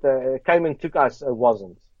that came and took us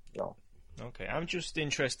wasn't. No. Okay, I'm just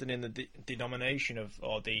interested in the denomination of,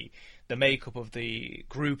 or the makeup of the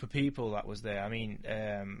group of people that was there.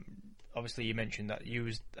 Obviously you mentioned that you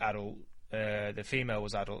was adult, the female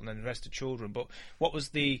was adult, and then the rest are children. But what was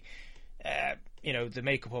the, the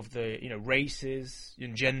makeup of the, races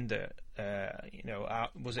and gender?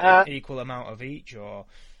 Was it an equal amount of each, or?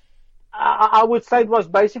 I would say it was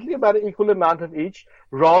basically about an equal amount of each.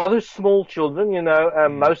 Rather small children,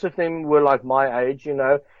 most of them were like my age,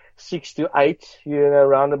 6 to 8,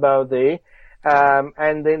 around about there.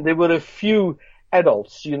 And then there were a few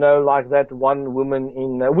adults, like that one woman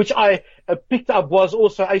in, which I picked up was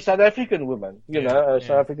also a South African woman,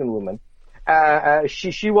 South African woman.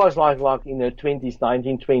 She was like in her 20s,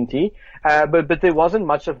 19, 20, but there wasn't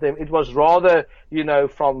much of them. It was rather,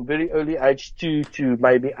 from very early age to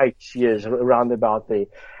maybe 8 years, around about there.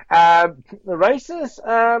 The races,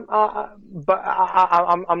 but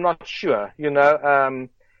I'm not sure,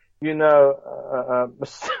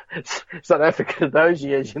 South Africa those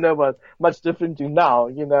years, was much different to now,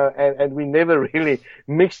 and we never really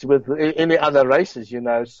mixed with any other races,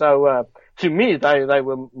 So to me, they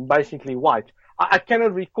were basically white. I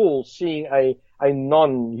cannot recall seeing a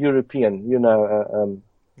non-European,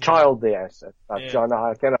 child there.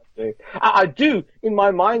 I cannot. I do in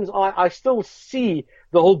my mind's eye. I still see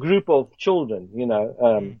the whole group of children, and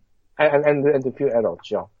a few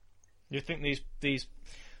adults. Yeah. You think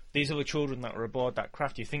these other children that were aboard that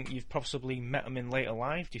craft, do you think you've possibly met them in later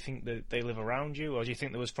life? Do you think that they live around you, or do you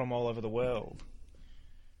think they was from all over the world?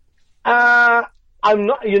 I'm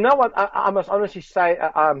not. You know what? I must honestly say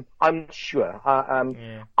I'm not sure.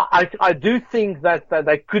 I do think that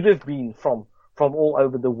they could have been from all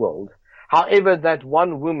over the world. However, that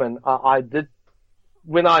one woman, I did.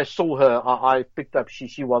 When I saw her, I picked up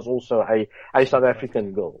she was also a South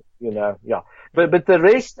African girl. Yeah. But the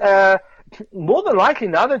rest. More than likely,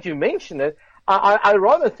 now that you mention it, I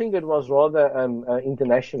rather think it was rather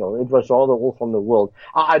international. It was rather all from the world.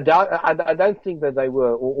 I don't think that they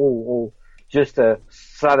were all just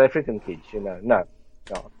South African kids. No.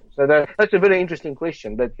 So that's a very interesting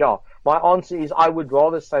question. But yeah, my answer is I would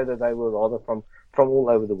rather say that they were rather from all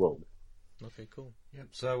over the world. Okay, cool. Yeah.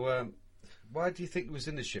 So why do you think you was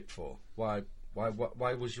in the ship for? Why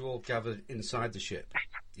was you all gathered inside the ship?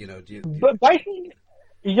 You know, But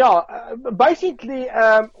basically,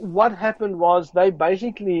 what happened was they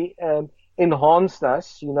basically enhanced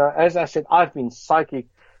us. You know, as I said, I've been psychic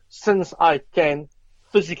since I can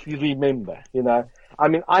physically remember. You know, I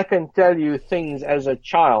mean, I can tell you things as a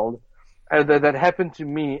child that happened to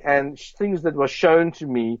me, and things that were shown to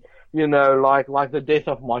me. You know, like the death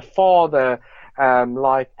of my father,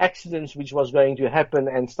 like accidents which was going to happen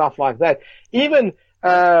and stuff like that. Even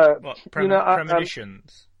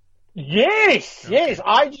premonitions. Yes, okay. Yes.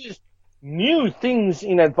 I just knew things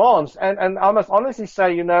in advance, and I must honestly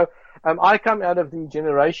say, you know, I come out of the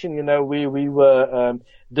generation, you know, we were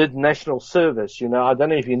did national service. You know, I don't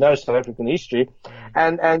know if you know South African history,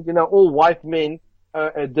 and you know, all white men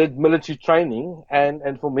did military training,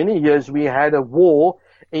 and for many years we had a war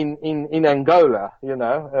in Angola. You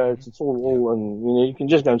know, it's all and you know, you can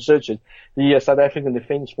just go and search it. The South African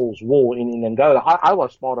Defence Force war in Angola. I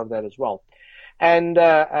was part of that as well. And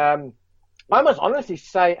I must honestly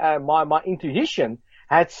say, my intuition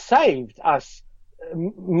had saved us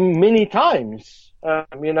many times.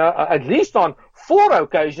 You know, at least on 4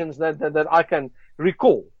 occasions that I can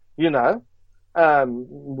recall. You know,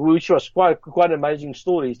 which was quite amazing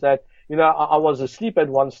stories. That you know, I was asleep at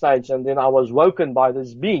one stage, and then I was woken by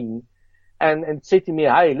this being, and said to me,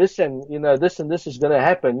 "Hey, listen, you know, this and this is going to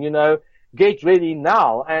happen. You know, get ready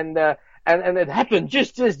now." And it happened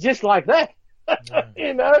just like that.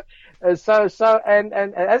 You know, so and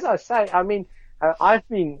as I say, I mean, I've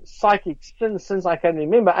been psychic since I can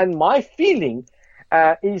remember, and my feeling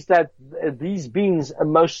is that these beings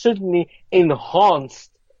most certainly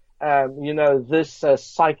enhanced, you know, this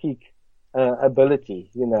psychic ability.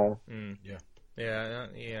 You know. Yeah.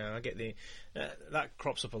 I get the that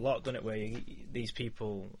crops up a lot, doesn't it? Where these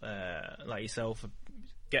people like yourself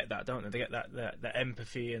get that, don't they? They get that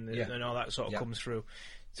empathy and all that sort of comes through.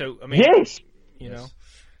 So I mean, yes. You know,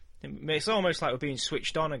 it's almost like we're being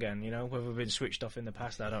switched on again. You know, whether we've been switched off in the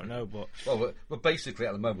past, I don't know. But well, basically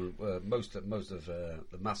at the moment, most of the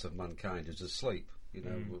mass of mankind is asleep. You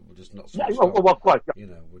know, we're just not switched on. Well, quite. You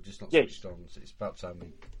know, we're just not switched on. So it's about time we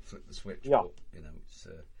flip the switch. Yeah. But, you know, it's.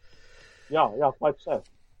 Yeah, quite so.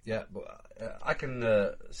 Yeah, but I can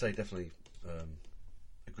say definitely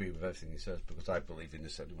agree with everything he says because I believe in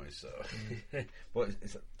this anyway. So, but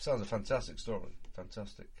it sounds a fantastic story.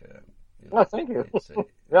 Fantastic. You know, thank you.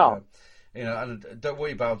 Yeah. You know, and don't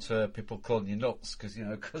worry about people calling you nuts because you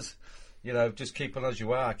know, just keep on as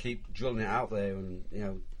you are. Keep drilling it out there, and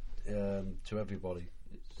you know, to everybody.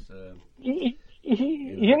 It's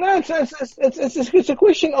you know, it's a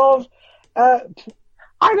question of.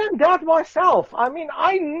 I don't doubt myself. I mean,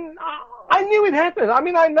 I knew it happened. I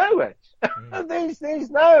mean, I know it.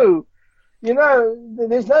 There's no, you know,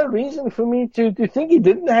 there's no reason for me to think it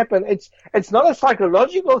didn't happen. It's not a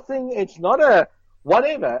psychological thing. It's not a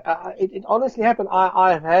whatever. It honestly happened.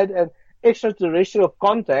 I've had an extraterrestrial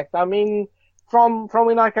contact. I mean, from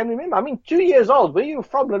when I can remember. I mean, 2 years old. Where are you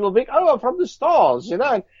from, Little Vic? Oh, I'm from the stars, you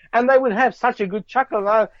know. And they would have such a good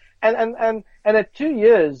chuckle. And at 2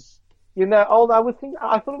 years. You know, old, I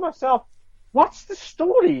thought to myself, what's the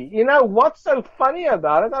story? You know, what's so funny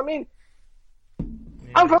about it? I mean,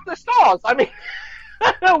 I'm from the stars. I mean,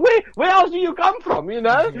 where else do you come from? You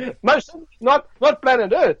know, most not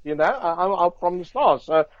planet Earth. You know, I'm from the stars.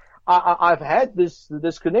 So I've had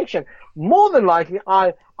this connection. More than likely,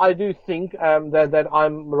 I do think that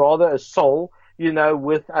I'm rather a soul. You know,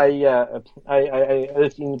 with a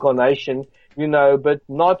Earth incarnation. You know, but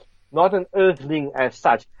not an earthling as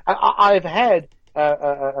such. I've had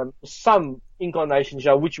some incarnations,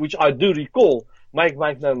 which I do recall. Make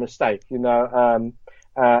no mistake, you know.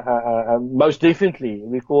 Most definitely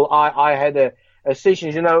recall. I had a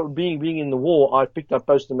session, you know, being in the war. I picked up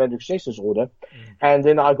post-traumatic stress disorder, and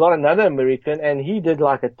then I got another American, and he did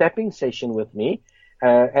like a tapping session with me,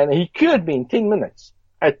 and he cured me in 10 minutes.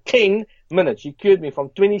 At 10 minutes, he cured me from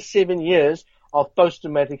 27 years of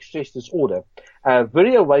post-traumatic stress disorder. A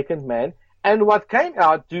very awakened man. And what came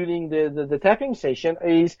out during the tapping session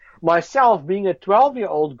is myself being a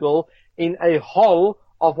 12-year-old girl in a hull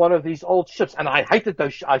of one of these old ships. And I hated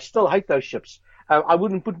those. I still hate those ships. I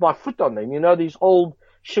wouldn't put my foot on them. You know, these old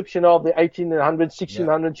ships, you know, of the 1800s,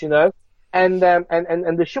 1600s, you know. And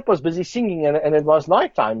the ship was busy singing and it was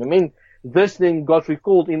nighttime. I mean, this thing got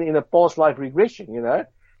recalled in a past life regression, you know.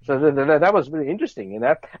 So that was really interesting, you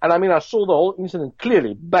know. And I mean, I saw the whole incident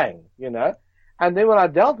clearly, bang, you know. And then when I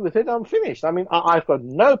dealt with it, I'm finished. I mean, I've got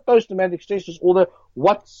no post-traumatic stress disorder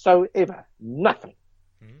whatsoever. Nothing.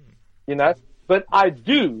 You know. But I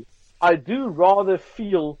do rather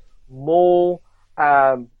feel more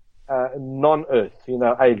non-Earth,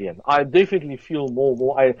 alien. I definitely feel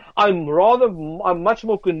more alien. I'm much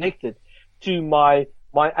more connected to my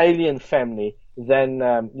alien family than,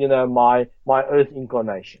 my Earth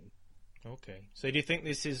incarnation. Okay. So do you think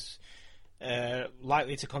this is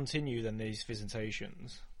likely to continue then, these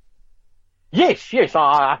visitations? Yes,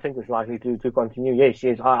 I think it's likely to continue. Yes,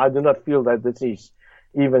 I do not feel that this is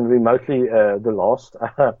even remotely the last.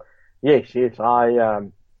 Yes,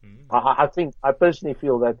 I think, I personally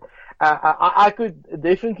feel that I could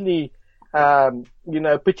definitely,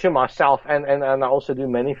 picture myself, and I also do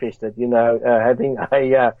manifest it, having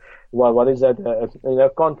a, what is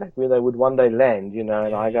that, contact where they would one day land, and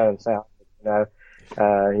I go and say,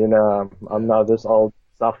 I'm now this old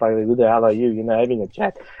stuff like, who the hell are you, having a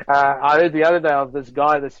chat. I heard the other day of this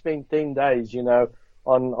guy that spent 10 days,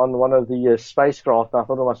 on one of the spacecraft. I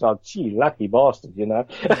thought to myself, gee, lucky bastard,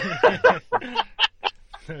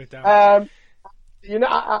 I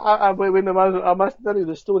must tell you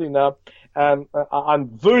the story now. I'm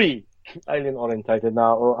very alien orientated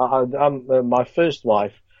now. My first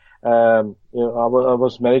wife, I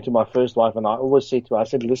was married to my first wife, and I always said to her, I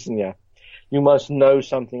said, listen here, you must know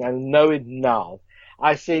something. I know it now.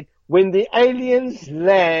 I said, when the aliens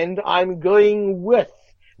land, I'm going with.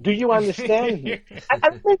 Do you understand me?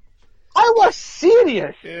 I was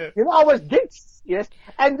serious. Yeah. I was dead serious.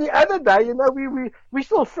 And the other day, we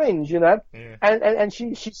still friends, Yeah. And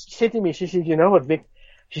she said to me, she said, you know what, Vic?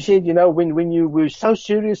 She said, when you were so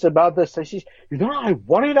serious about this, she said, how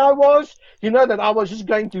worried I was, that I was just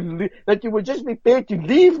going to, that you were just prepared to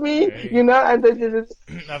leave me, yeah. And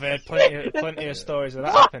I've heard plenty of stories of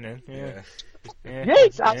that happening. Yeah. Yeah,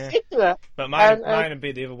 yes, I said to her. But mine would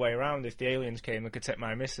be the other way around. If the aliens came, they could take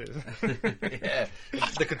my missus. Yeah,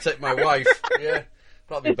 they could take my wife. Yeah,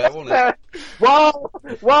 that'd be better, wouldn't it? Well,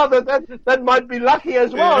 that might be lucky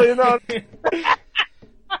as well,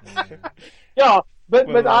 Yeah,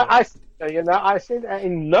 but I said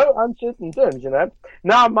in no uncertain terms,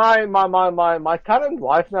 Now my current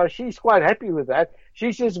wife, now she's quite happy with that.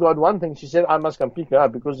 She's just got one thing. She said, I must come pick her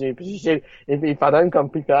up, because she said, if I don't come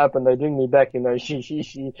pick her up and they bring me back,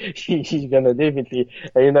 she's gonna definitely,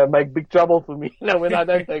 make big trouble for me, when I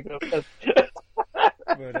don't take her.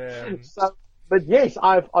 But yes,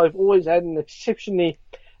 I've always had an exceptionally,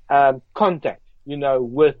 contact,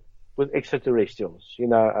 with extraterrestrials,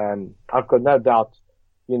 I've got no doubt,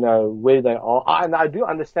 where they are. And I do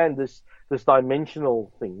understand this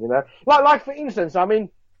dimensional thing, like for instance, I mean,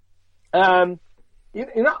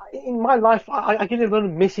 in my life, I get a lot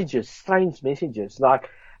of messages, strange messages. Like,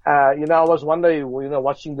 I was one day,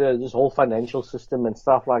 watching this whole financial system and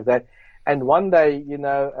stuff like that. And one day,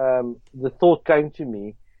 the thought came to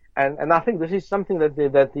me, and I think this is something that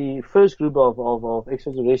the first group of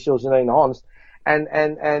extraterrestrials, enhanced. And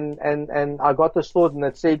I got this thought, and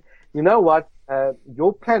it said, you know what,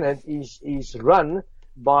 your planet is run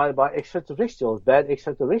by extraterrestrials, bad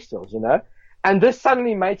extraterrestrials, And this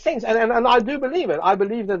suddenly made sense. And I do believe it. I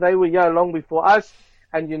believe that they were here long before us.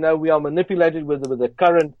 And, we are manipulated with the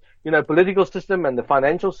current, political system and the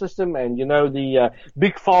financial system and, the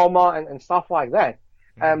big pharma and stuff like that.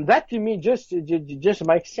 That to me just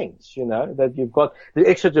makes sense, that you've got the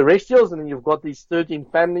extraterrestrials and then you've got these 13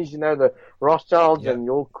 families, the Rothschilds and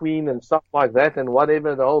your queen and stuff like that and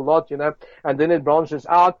whatever, the whole lot, and then it branches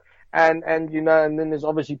out. And then there's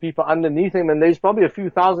obviously people underneath him, and there's probably a few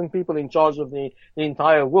thousand people in charge of the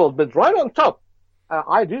entire world. But right on top,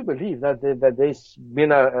 I do believe that there's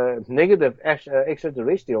been a negative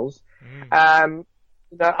extraterrestrials,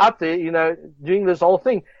 out there, doing this whole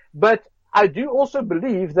thing. But I do also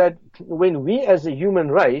believe that when we as a human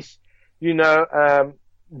race, get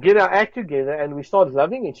our act together and we start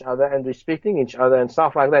loving each other and respecting each other and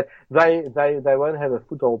stuff like that, they won't have a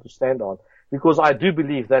foothold to stand on. Because I do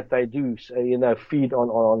believe that they do, feed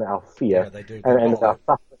on our fear. Yeah, they do. And our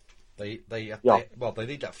they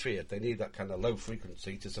need that fear. They need that kind of low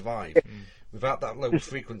frequency to survive. Without that low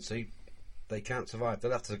frequency, they can't survive.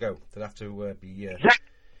 They'll have to go. They'll have to be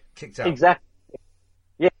kicked out. Exactly.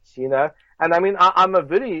 Yes, And I mean, I'm a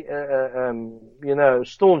very,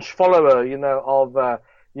 staunch follower, of, I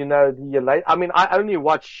mean, I only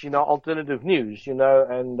watch, alternative news,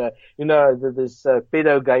 and, this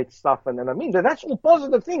pedogate stuff, and I mean, that's all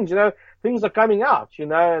positive things, things are coming out,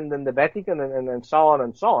 and then the Vatican and so on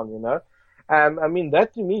and so on, I mean,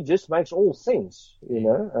 that to me just makes all sense,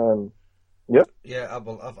 Yep. Yeah,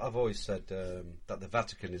 I've always said that the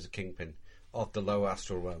Vatican is a kingpin of the lower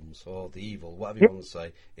astral realms, or the evil, whatever you want to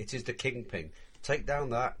say. It is the kingpin. Take down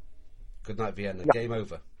that. Good night, Vienna. Game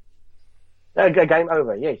over. Game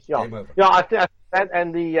over. Yes. Yeah. Game over. Yeah. I think that,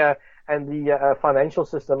 and and the financial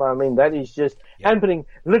system. I mean, that is just hampering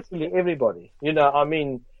literally everybody. You know, I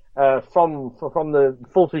mean, from the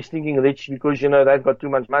filthy, stinking rich, because, you know, they've got too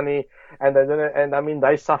much money, and I mean,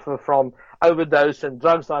 they suffer from overdose and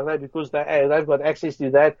drugs like that because they've got access to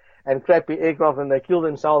that and crappy aircraft, and they kill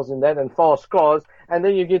themselves in that, and fast cars. And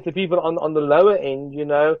then you get the people on the lower end, you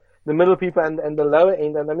know, the middle people and the lower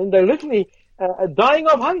end, and I mean, they're literally dying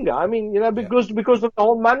of hunger. I mean, you know, because of the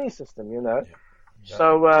whole money system, you know. Yeah.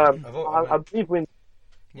 So I believe when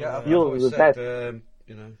I've deal always with said, that,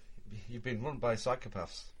 you know, you've been run by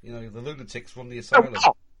psychopaths. You know, the lunatics run the asylum.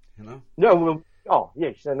 You know. No,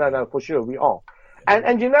 yes, no, for sure we are.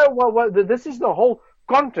 And you know what? This is the whole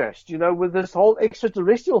contrast, you know, with this whole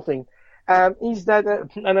extraterrestrial thing, is that,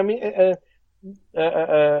 and I mean,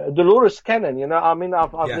 Dolores Cannon, you know, I mean,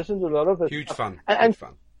 I've listened to a lot of it. Huge fan.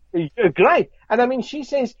 Great. And I mean, she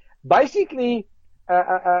says basically,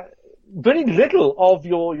 very little of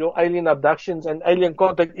your alien abductions and alien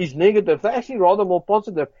contact is negative. They're actually rather more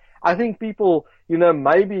positive. I think people, you know,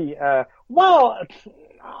 maybe, I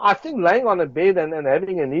think laying on a bed and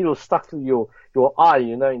having a needle stuck through your eye,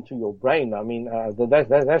 you know, into your brain, I mean,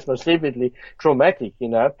 that's most definitely traumatic, you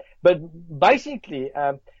know. But basically,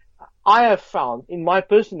 I have found, in my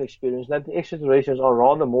personal experience, that the extraterrestrials are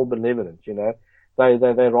rather more benevolent, you know.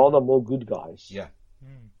 They're rather more good guys. Yeah.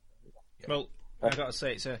 Well, I've got to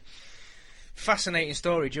say, it's a fascinating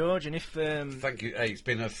story, George, and if... Thank you. Hey, it's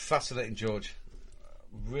been a fascinating, George.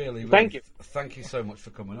 Really, thank you. Thank you so much for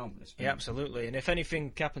coming on. Yeah, absolutely. And if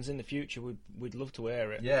anything happens in the future, we'd love to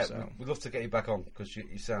air it. Yeah, so. we'd love to get you back on, because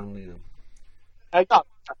you sound, you know...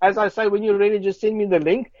 As I say, when you're ready, just send me the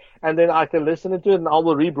link, and then I can listen to it, and I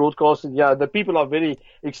will rebroadcast it. Yeah, the people are very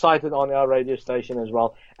excited on our radio station as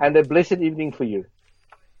well. And a blessed evening for you.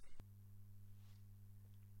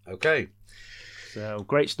 Okay. So,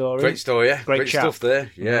 great story. Great story, yeah. Great chat. Stuff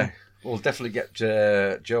there, yeah. We'll definitely get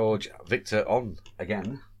George Victor on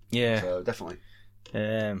again. Yeah. So, definitely.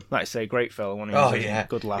 Like I say, great fellow.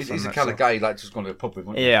 Good laugh. He's the kind of guy you like to just go to a pub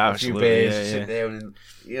with. Yeah, a absolutely. A few beers, sit there, and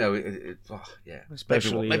you know,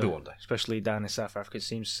 Especially maybe one day. Especially down in South Africa, it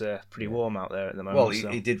seems pretty warm out there at the moment. Well,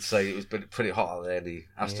 he did say it was pretty hot out there, and he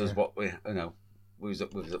asked us what we was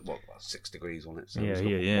at 6 degrees on it. So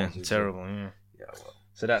terrible. Yeah. Yeah. Well.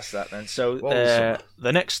 So that's that then. So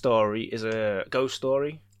the next story is a ghost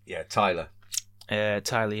story. Yeah, Tyler.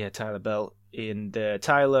 Tyler Bell, and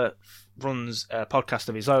Tyler runs a podcast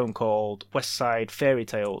of his own called West Side Fairy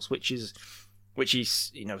Tales, which he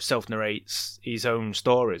self-narrates his own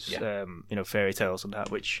stories, fairy tales and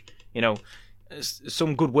that, which, you know,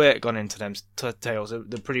 some good work gone into them tales.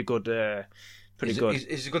 They're pretty good. Good.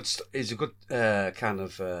 He's a good kind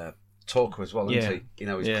of talker as well, isn't he? You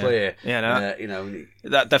know, he's clear. Yeah, you know,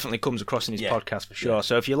 that definitely comes across in his podcast for sure. Yeah.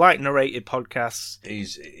 So if you like narrated podcasts,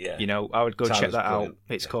 you know, I would go check that out.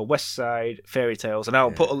 It's called West Side Fairy Tales, and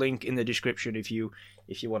I'll put a link in the description if you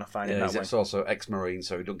want to find it that way. He's also ex-Marine,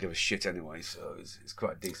 so he don't give a shit anyway. So it's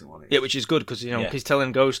quite a decent one. Yeah, which is good because, you know, he's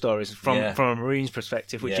telling ghost stories from a Marine's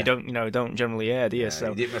perspective, which you don't generally hear, do you? So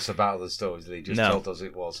he didn't mess about with the stories. He just told us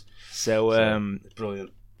it was. So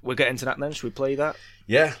brilliant. We'll get into that then. Should we play that?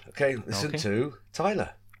 Yeah. Okay. Listen to Tyler.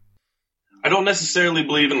 I don't necessarily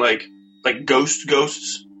believe in like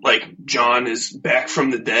ghosts. Like John is back from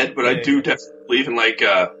the dead, but I do definitely believe in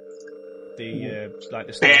the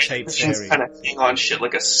star-shaped fairy kind of hang on shit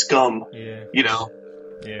like a scum. Yeah. You know,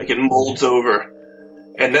 like it molds over,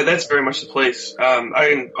 and that's very much the place.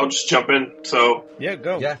 I'll just jump in. So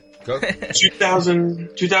go. Yeah. Go.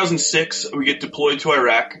 2006, we get deployed to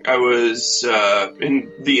Iraq. I was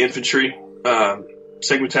in the infantry,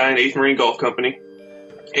 2nd Battalion, 8th Marine Golf Company.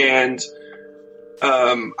 And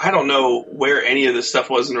I don't know where any of this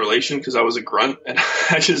stuff was in relation because I was a grunt and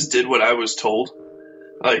I just did what I was told.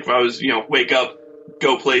 Like, I was, wake up,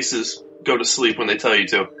 go places, go to sleep when they tell you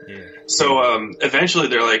to. Yeah. So eventually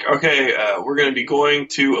they're like, okay, we're going to be going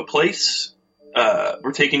to a place.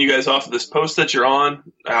 We're taking you guys off of this post that you're on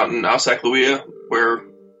out in Alsac-Louis, where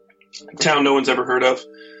a town no one's ever heard of.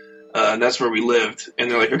 And that's where we lived. And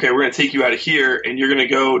they're like, okay, we're going to take you out of here and you're going to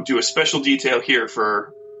go do a special detail here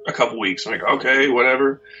for a couple weeks. I'm like, okay,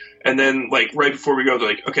 whatever. And then, like, right before we go, they're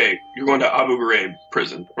like, okay, you're going to Abu Gharaib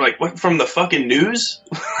Prison. We're like, what, from the fucking news?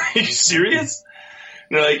 Are you serious?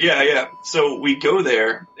 And they're like, yeah. So we go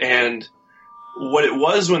there, and what it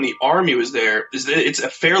was when the army was there is that it's a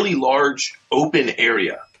fairly large open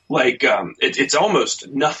area. Like, it's almost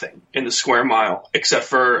nothing in the square mile, except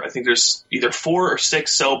for, I think there's either 4 or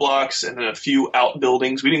 6 cell blocks and then a few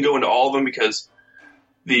outbuildings. We didn't go into all of them because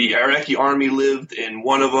the Iraqi army lived in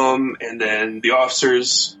one of them, and then the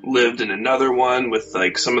officers lived in another one with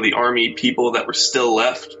like some of the army people that were still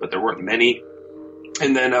left, but there weren't many.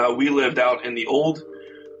 And then we lived out in the old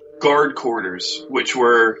guard quarters, which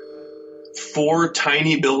were 4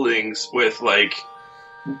 tiny buildings with like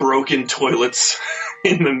broken toilets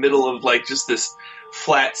in the middle of like just this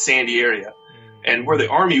flat sandy area. And where the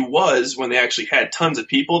army was, when they actually had tons of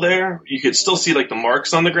people there, you could still see like the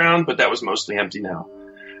marks on the ground, but that was mostly empty now.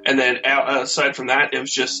 And then aside from that, it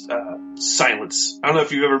was just silence. I don't know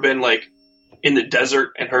if you've ever been like in the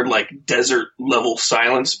desert and heard like desert level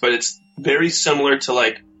silence, but it's very similar to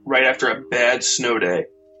like right after a bad snow day,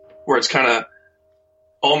 where it's kind of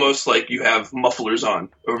almost like you have mufflers on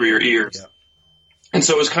over your ears. Yeah. And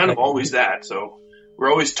so it was kind of always that. So we're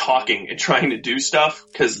always talking and trying to do stuff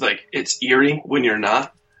because like it's eerie when you're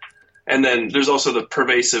not. And then there's also the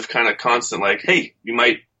pervasive kind of constant like, hey,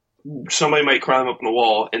 somebody might climb up on the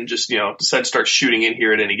wall and just, decide to start shooting in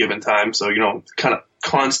here at any given time. So, kind of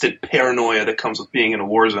constant paranoia that comes with being in a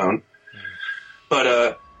war zone.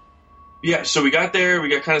 But, yeah, so we got there, we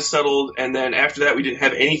got kind of settled, and then after that we didn't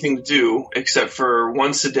have anything to do except for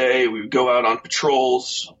once a day we would go out on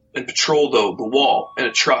patrols and patrol the wall in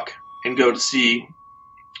a truck and go to see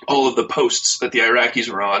all of the posts that the Iraqis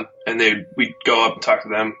were on, and we'd go up and talk to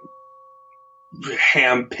them,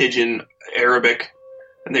 ham, pigeon, Arabic,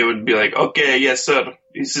 and they would be like, okay, yes, sir,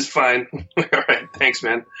 this is fine. All right, thanks,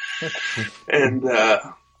 man. And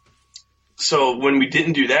so when we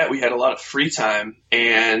didn't do that, we had a lot of free time,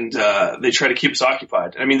 and they try to keep us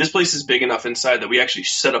occupied. I mean, this place is big enough inside that we actually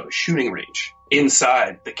set up a shooting range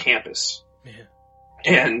inside the campus. Yeah.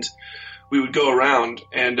 And we would go around,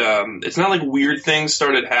 and it's not like weird things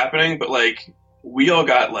started happening, but like we all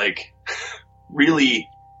got like really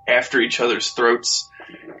after each other's throats,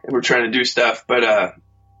 and we're trying to do stuff. But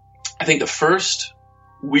I think the first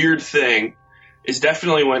weird thing is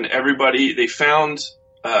definitely when they found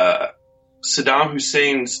Saddam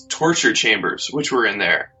Hussein's torture chambers, which were in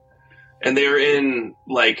there. And they were in,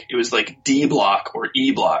 like, it was like D block or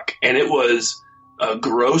E block. And it was a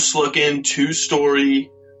gross looking 2-story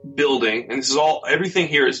building. And everything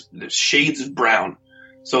here is shades of brown.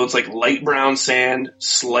 So it's like light brown sand,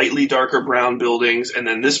 slightly darker brown buildings. And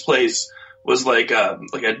then this place was like a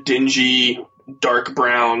dingy, dark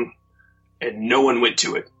brown, and no one went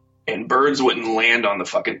to it. And birds wouldn't land on the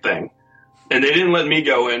fucking thing. And they didn't let me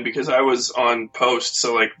go in because I was on post,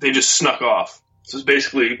 so like they just snuck off. So it's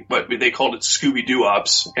basically what they called it Scooby-Doo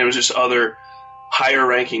ops, and it was just other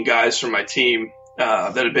higher-ranking guys from my team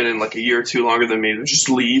that had been in like a year or two longer than me. They would just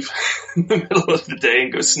leave in the middle of the day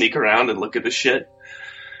and go sneak around and look at the shit.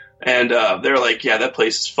 And they're like, yeah, that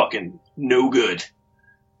place is fucking no good.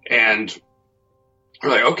 And we're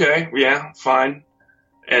like, okay, yeah, fine.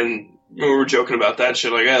 And we were joking about that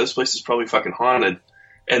shit, like, yeah, this place is probably fucking haunted.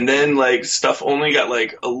 And then, like, stuff only got,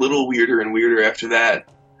 like, a little weirder and weirder after that.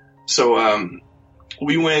 So,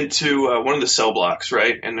 we went to one of the cell blocks,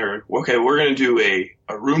 right? And they're, okay, we're going to do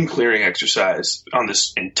a room clearing exercise on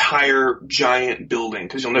this entire giant building,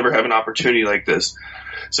 because you'll never have an opportunity like this.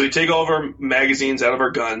 So we take all of our magazines out of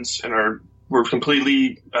our guns, and we're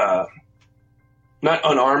completely, not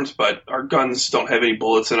unarmed, but our guns don't have any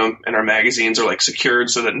bullets in them, and our magazines are, like, secured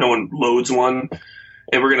so that no one loads one.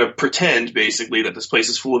 And we're going to pretend, basically, that this place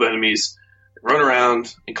is full of enemies, run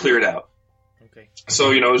around, and clear it out. Okay. So,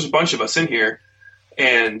 there's a bunch of us in here,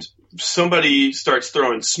 and somebody starts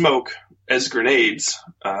throwing smoke as grenades,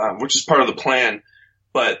 which is part of the plan.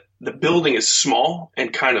 But the building is small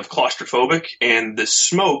and kind of claustrophobic, and the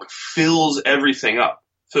smoke fills everything up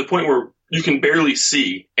to the point where you can barely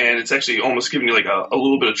see, and it's actually almost giving you, like, a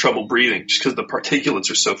little bit of trouble breathing just because the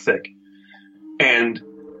particulates are so thick. And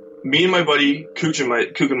me and my buddy,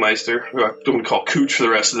 Kuchenmeister, who I'm going to call Cooch for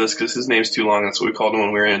the rest of this because his name's too long, that's what we called him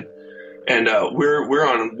when we were in. And we're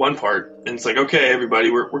on one part, and it's like, okay,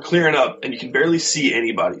 everybody, we're clearing up, and you can barely see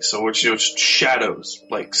anybody. So it's shadows,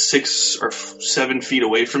 like 6 or 7 feet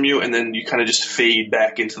away from you, and then you kind of just fade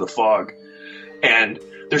back into the fog. And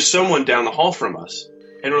there's someone down the hall from us,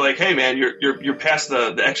 and we're like, hey man, you're past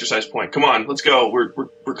the exercise point. Come on, let's go.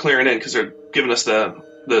 We're clearing in because they're giving us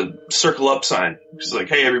the circle up sign, which is like,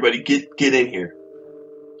 hey, everybody, get in here.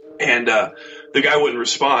 And the guy wouldn't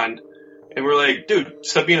respond. And we're like, dude,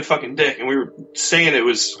 stop being a fucking dick. And we were saying it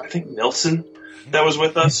was, I think, Nelson that was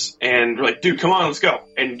with us. And we're like, dude, come on, let's go.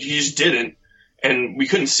 And he just didn't. And we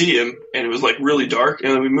couldn't see him. And it was, like, really dark.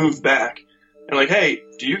 And then we moved back. And like, hey,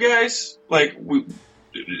 do you guys, like,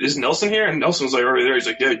 is Nelson here? And Nelson was like, already there. He's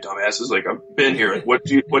like, yeah, dumbasses. Like, I've been here. Like,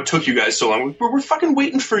 what took you guys so long? We're fucking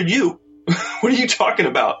waiting for you. What are you talking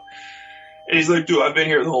about? And he's like, dude, I've been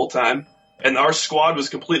here the whole time. And our squad was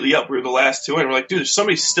completely up. We were the last two in. We're like, dude, there's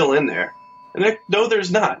somebody still in there. And they're like, no,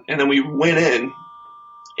 there's not. And then we went in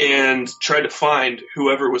and tried to find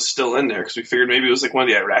whoever was still in there, because we figured maybe it was like one of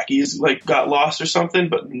the Iraqis like got lost or something,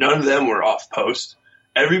 but none of them were off post.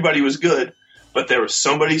 Everybody was good, but there was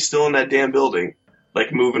somebody still in that damn building,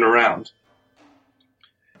 like moving around.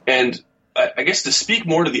 And I guess to speak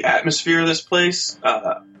more to the atmosphere of this place,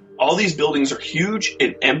 all these buildings are huge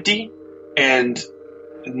and empty and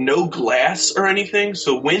no glass or anything,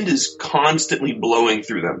 so wind is constantly blowing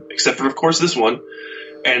through them, except for, of course, this one.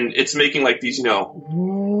 And it's making like these,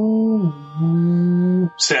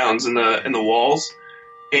 sounds in the walls.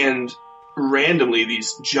 And randomly,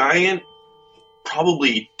 these giant,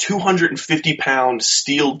 probably 250-pound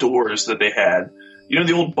steel doors that they had,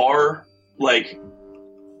 the old bar, like,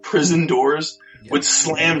 prison doors, would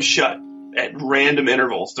slam shut at random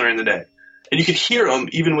intervals during the day. And you could hear them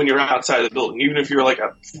even when you're outside of the building. Even if you're like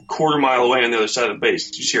a quarter mile away on the other side of the base,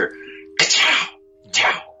 you just hear, ka-chow,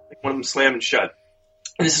 chow, like one of them slamming shut.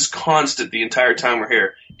 And this is constant the entire time we're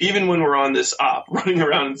here. Even when we're on this op, running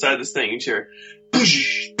around inside this thing, you hear,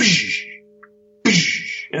 boosh, boosh,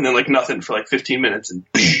 boosh, and then like nothing for like 15 minutes, and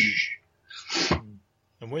boosh.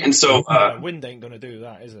 And so, wind ain't gonna do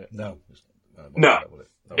that, is it? No. No.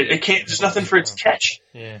 It can't, there's nothing for it to catch.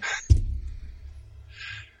 Yeah.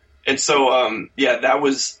 And so, that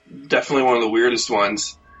was definitely one of the weirdest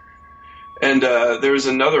ones. And there was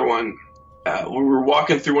another one. We were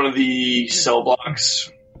walking through one of the cell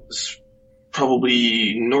blocks,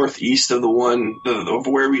 probably northeast of the one of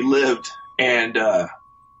where we lived, and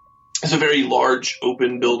it's a very large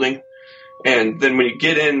open building. And then when you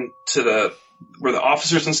get into where the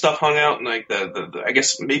officers and stuff hung out, and like the I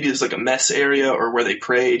guess maybe it's like a mess area or where they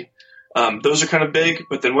prayed. Those are kind of big,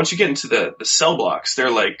 but then once you get into the cell blocks,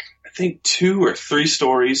 they're like, I think 2 or 3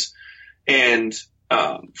 stories and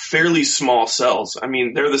fairly small cells. I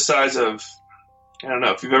mean, they're the size of, I don't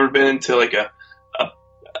know if you've ever been into like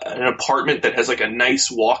an apartment that has like a nice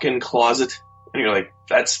walk-in closet, and you're like,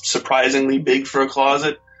 that's surprisingly big for a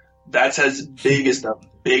closet. That's as big as the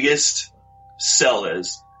biggest cell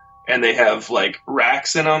is. And they have like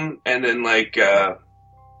racks in them, and then like,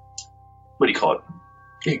 what do you call it?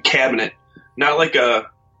 A cabinet, not like a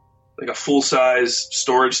full-size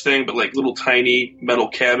storage thing, but like little tiny metal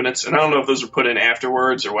cabinets. And I don't know if those were put in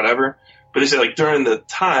afterwards or whatever, but they say like during the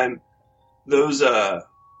time, those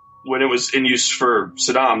when it was in use for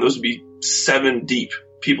Saddam, those would be 7 deep,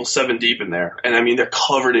 people 7 deep in there. And I mean, they're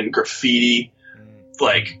covered in graffiti,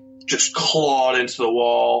 like just clawed into the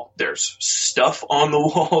wall. There's stuff on the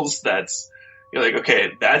walls that's, you're like,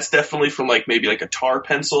 okay, that's definitely from like maybe like a tar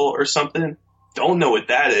pencil or something. Don't know what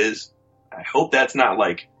that is. I hope that's not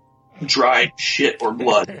like dried shit or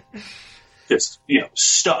blood. Just,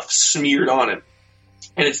 stuff smeared on it.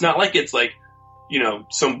 And it's not like it's like,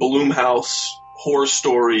 some Bloomhouse horror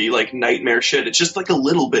story, like nightmare shit. It's just like a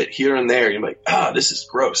little bit here and there. You're like, this is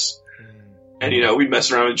gross. And, we'd mess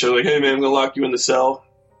around with each other like, hey man, I'm going to lock you in the cell.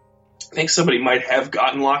 I think somebody might have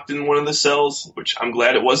gotten locked in one of the cells, which I'm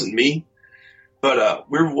glad it wasn't me. But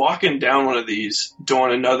we're walking down one of these,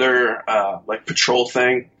 doing another like patrol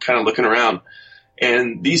thing, kind of looking around.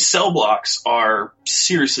 And these cell blocks are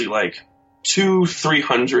seriously like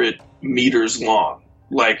 200-300 meters long,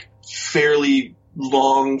 like fairly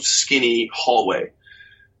long, skinny hallway.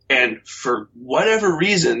 And for whatever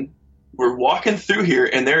reason, we're walking through here,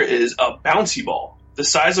 and there is a bouncy ball the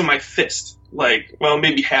size of my fist, like, well,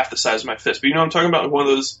 maybe half the size of my fist. But you know what I'm talking about? One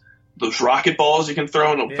of those rocket balls you can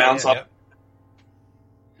throw and it'll bounce off. Yeah.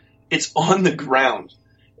 It's on the ground.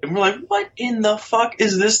 And we're like, what in the fuck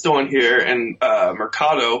is this doing here? And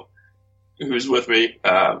Mercado, who's with me,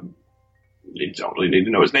 you don't really need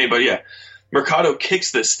to know his name, but yeah, Mercado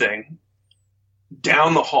kicks this thing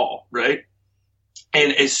down the hall, right?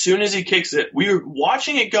 And as soon as he kicks it, we were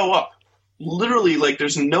watching it go up. Literally, like,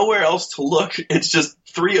 there's nowhere else to look. It's just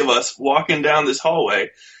 3 of us walking down this hallway.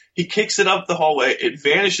 He kicks it up the hallway, it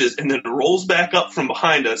vanishes, and then it rolls back up from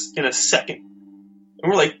behind us in a second.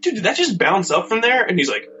 And we're like, dude, did that just bounce up from there? And he's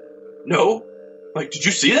like, no. I'm like, did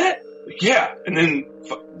you see that? Like, yeah. And then,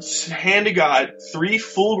 hand to God, 3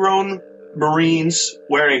 full-grown Marines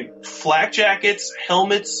wearing flak jackets,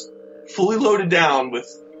 helmets, fully loaded down with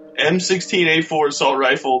M16A4 assault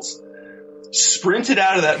rifles, sprinted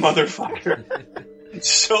out of that motherfucker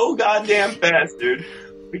so goddamn fast, dude.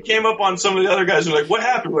 We came up on some of the other guys and were like, what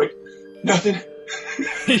happened? We're like, nothing.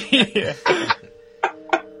 We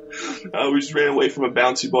just ran away from a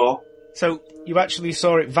bouncy ball. So you actually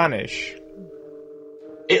saw it vanish?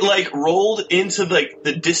 It like rolled into like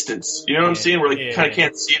the distance. You know what I'm saying? Where like kind of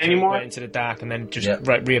can't see it anymore. Went into the dark and then just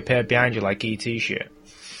reappeared behind you like ET shit.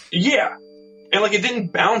 Yeah. And, like, it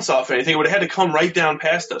didn't bounce off anything. It would have had to come right down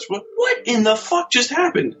past us. What in the fuck just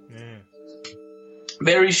happened?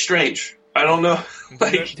 Very strange. I don't know.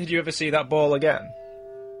 Like, did you ever see that ball again?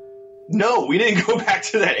 No, we didn't go back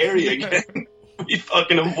to that area again. We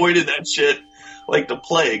fucking avoided that shit like the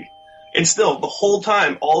plague. And still, the whole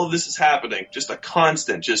time, all of this is happening. Just a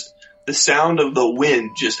constant, just the sound of the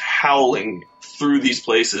wind just howling through these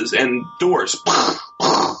places. And doors.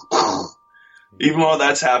 Even while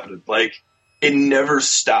that's happening, like, it never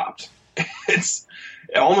stopped. It's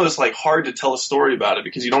almost, like, hard to tell a story about it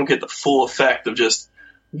because you don't get the full effect of just...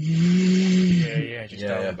 How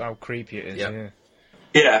creepy it is.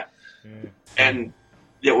 Yeah. And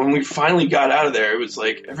yeah, when we finally got out of there, it was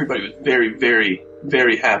like everybody was very, very,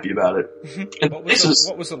 very happy about it. And what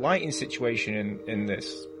was the lighting situation in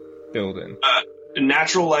this building?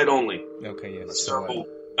 Natural light only. Okay, yeah. So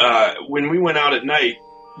when we went out at night,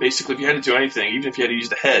 basically, if you had to do anything, even if you had to use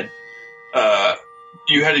the head,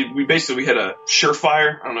 we had a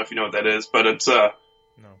Surefire. I don't know if you know what that is, but it's a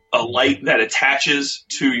light that attaches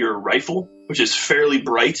to your rifle, which is fairly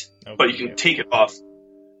bright, but you can take it off.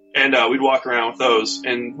 And we'd walk around with those,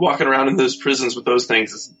 and walking around in those prisons with those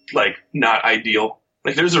things is, like, not ideal.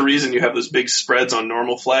 Like, there's a reason you have those big spreads on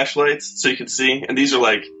normal flashlights so you can see, and these are,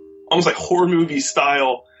 like, almost like horror movie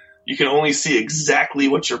style. You can only see exactly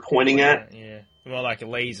what you're pointing at. Yeah. More like a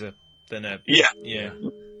laser than a... Yeah.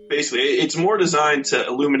 Basically, it's more designed to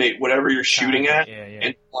illuminate whatever you're shooting at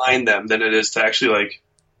and blind them than it is to actually, like,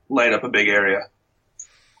 light up a big area.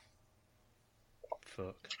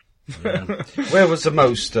 Fuck. Where was the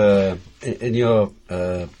most, in your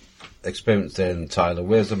experience then, Tyler,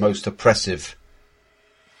 where's the most oppressive,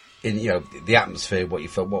 in, you know, the atmosphere, what you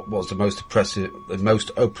felt, what was the most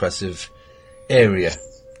oppressive area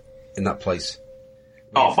in that place?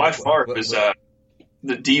 Oh, by far it was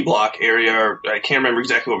the D block area, or I can't remember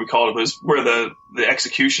exactly what we called it, but it was where the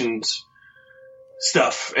executions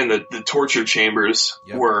stuff and the torture chambers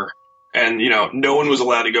were. And, you know, no one was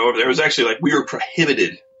allowed to go over there. It was actually like we were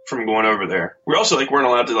prohibited from going over there. We also like weren't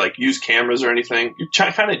allowed to like use cameras or anything. You're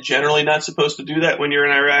kind of generally not supposed to do that when you're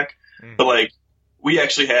in Iraq. But like we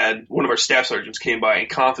actually had one of our staff sergeants came by and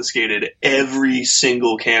confiscated every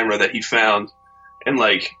single camera that he found, and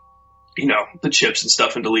like, you know, the chips and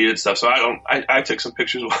stuff and deleted stuff. So I took some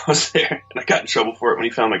pictures while I was there, and I got in trouble for it when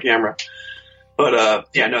he found my camera. But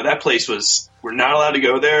yeah, no, that place we're not allowed to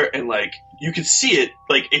go there, and like you could see it,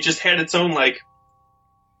 like it just had its own like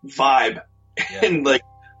vibe. And like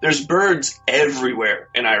there's birds everywhere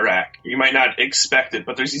in Iraq. You might not expect it,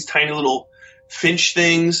 but there's these tiny little finch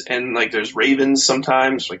things, and like there's ravens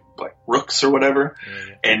sometimes, like rooks or whatever,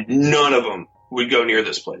 and none of them would go near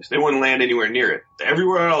this place. They wouldn't land anywhere near it.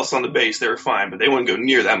 Everywhere else on the base, they were fine, but they wouldn't go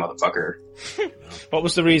near that motherfucker. What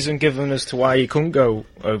was the reason given as to why you couldn't go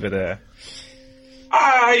over there?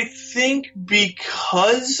 I think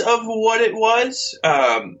because of what it was.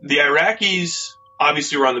 The Iraqis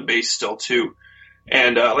obviously were on the base still too.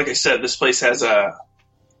 And like I said, this place has a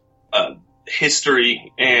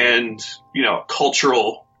history and, you know,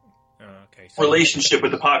 cultural relationship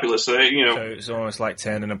with the populace. So, you know, so it's almost like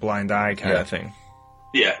turning a blind eye kind of thing.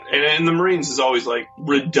 Yeah, and the Marines is always like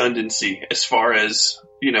redundancy as far as,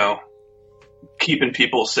 you know, keeping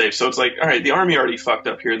people safe. So it's like, all right, the Army already fucked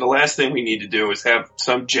up here. The last thing we need to do is have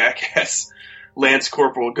some jackass Lance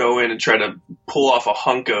Corporal go in and try to pull off a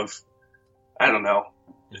hunk of, I don't know,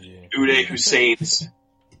 Uday Hussein's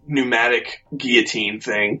pneumatic guillotine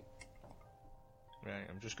thing. Right,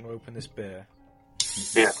 I'm just going to open this beer.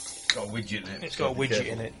 Yeah. It's got a widget in it. It's got a widget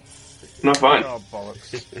in it. Not fine. Oh,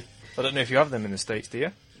 bollocks. I don't know if you have them in the States, do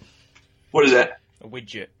you? What is that? A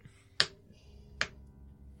widget.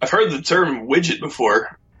 I've heard the term widget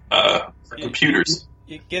before, for computers.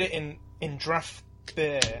 You get it in draft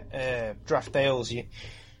ales.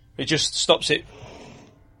 It just stops it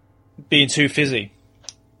being too fizzy.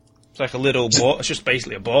 It's like a little ball. It's just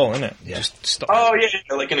basically a ball, isn't it? Yeah. Just stop. Oh,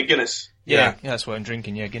 yeah, like in a Guinness. Yeah, that's what I'm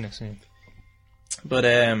drinking. Yeah, Guinness. Yeah. But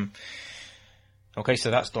okay,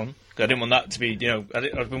 so that's done. I didn't want that to be, you know,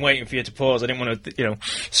 I've been waiting for you to pause. I didn't want to, you know,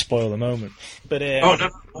 spoil the moment. But oh no,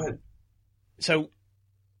 go ahead. So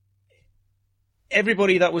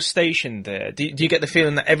everybody that was stationed there, do you get the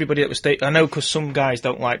feeling that everybody that was stationed? I know because some guys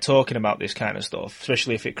don't like talking about this kind of stuff,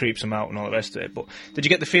 especially if it creeps them out and all the rest of it. But did you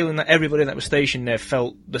get the feeling that everybody that was stationed there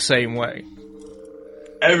felt the same way?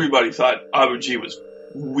 Everybody thought Abu Gharaib was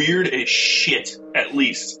weird as shit, at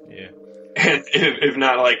least. Yeah. And if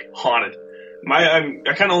not like haunted. I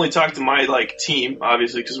kind of only talked to my like team,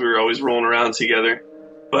 obviously, because we were always rolling around together.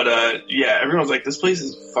 But yeah, everyone's like, this place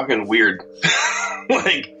is fucking weird.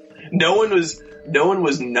 Like, no one was no one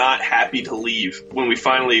was not happy to leave when we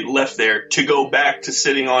finally left there to go back to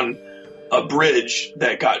sitting on a bridge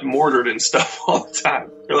that got mortared and stuff all the time.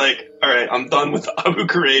 They're like, all right, I'm done with Abu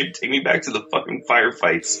Gharaib. Take me back to the fucking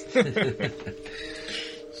firefights.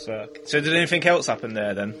 So did anything else happen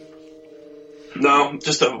there then? No,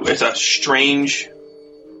 it's a strange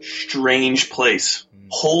place.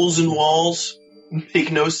 Holes in walls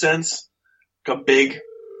make no sense. Like a big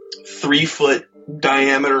 3-foot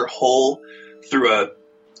diameter hole through a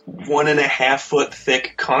 1.5-foot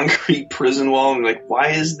thick concrete prison wall. I'm like,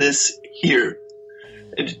 why is this here?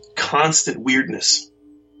 It's constant weirdness.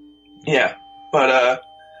 Yeah, but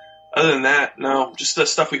other than that, no, just the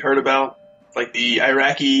stuff we heard about. Like the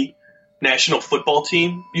Iraqi national football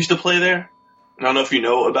team used to play there. I don't know if you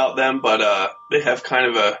know about them, but they have kind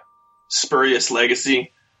of a spurious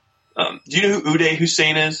legacy. Do you know who Uday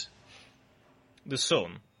Hussein is? The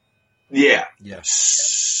son? Yeah. Yeah.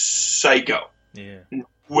 Psycho. Yeah.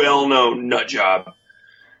 Well-known nut job.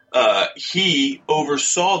 He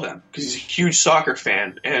oversaw them because he's a huge soccer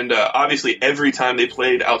fan, and obviously every time they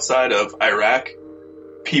played outside of Iraq,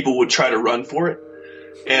 people would try to run for it.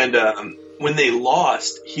 And when they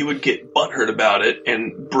lost, he would get butthurt about it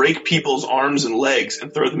and break people's arms and legs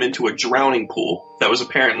and throw them into a drowning pool that was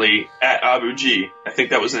apparently at Abu G. I think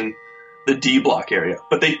that was in the D block area.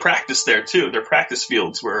 But they practiced there too. Their practice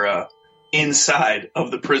fields were inside of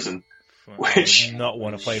the prison. Which you would not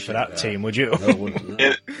want to play for that team, would you? No, wouldn't,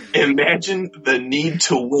 no. Imagine the need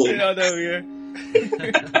to win. I know, yeah.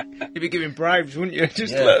 You'd be giving bribes, wouldn't you?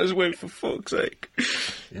 Just to let us win, for fuck's sake.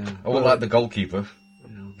 Yeah. I wouldn't like the goalkeeper.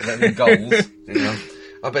 Letting goals, you know.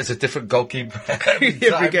 I bet it's a different goalkeeper every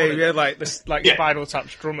game, yeah, like Spinal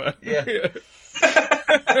Tap's drummer. Yeah.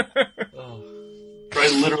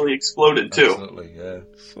 Right, literally exploded too. Absolutely, yeah.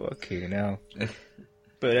 Fucking hell.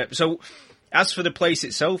 But so, as for the place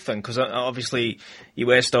itself, then, because obviously you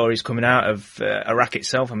hear stories coming out of Iraq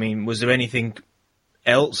itself. I mean, was there anything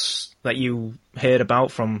else that you heard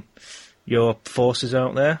about from your forces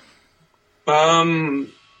out there?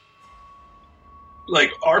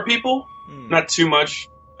 Like our people, not too much.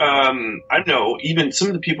 I know even some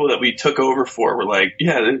of the people that we took over for were like,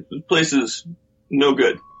 yeah, the place is no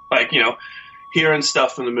good. Like, you know, hearing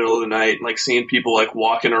stuff in the middle of the night, like seeing people like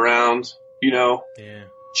walking around, you know,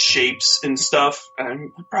 shapes and stuff.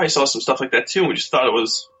 And we probably saw some stuff like that too. And we just thought it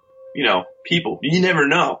was, you know, people. You never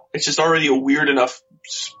know. It's just already a weird enough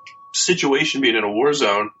situation being in a war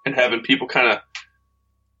zone and having people kind of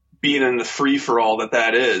being in the free for all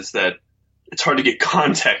that is, that it's hard to get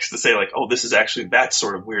context to say, like, oh, this is actually that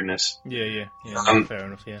sort of weirdness. Yeah. Fair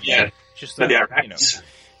enough, yeah. Yeah. Just the you know.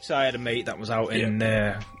 So I had a mate that was out in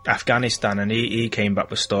Afghanistan, and he came back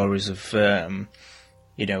with stories of,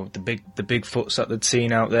 you know, the Bigfoots that they'd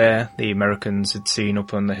seen out there, the Americans had seen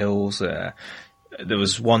up on the hills. There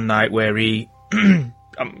was one night where he...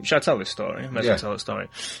 should I tell this story? I might as well tell the story.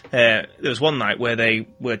 There was one night where they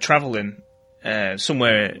were travelling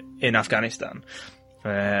somewhere in Afghanistan,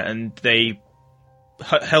 and they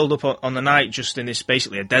held up on the night just in this,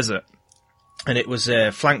 basically a desert, and it was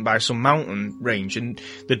flanked by some mountain range, and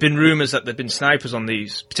there'd been rumours that there'd been snipers on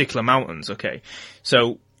these particular mountains. Okay,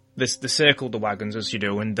 so they circled the wagons as you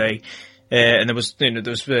do, and they and there was, you know,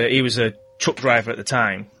 he was a truck driver at the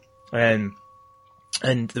time, and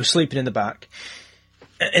they were sleeping in the back.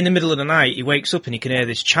 In the middle of the night, he wakes up and he can hear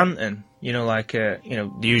this chanting, you know, like you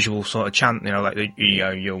know, the usual sort of chant, you know, like the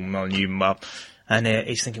yo man, you mob. And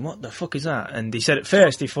he's thinking, what the fuck is that? And he said at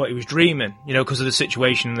first he thought he was dreaming, you know, because of the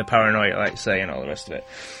situation and the paranoia, like say, and all the rest of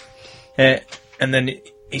it. And then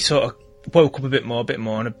he sort of woke up a bit more,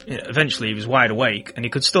 and eventually he was wide awake, and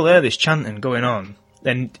he could still hear this chanting going on.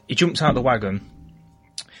 Then he jumps out of the wagon,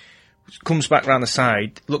 comes back round the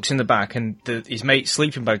side, looks in the back, and his mate's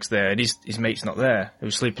sleeping bag's there, and his mate's not there. He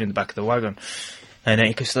was sleeping in the back of the wagon. And then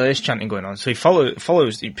he can still hear this chanting going on. So he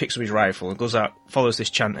follows, he picks up his rifle and goes out, follows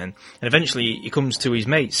this chanting. And eventually he comes to his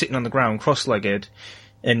mate sitting on the ground, cross-legged,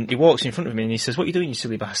 and he walks in front of him and he says, what are you doing, you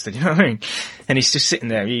silly bastard? You know what I mean? And he's just sitting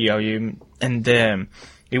there, and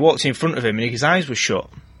he walks in front of him and his eyes were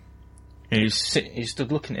shut. And he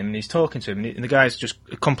stood looking at him and he's talking to him, and the guy's just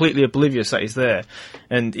completely oblivious that he's there.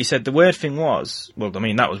 And he said the weird thing was, well, I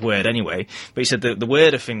mean, that was weird anyway, but he said the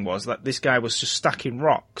weirder thing was that this guy was just stacking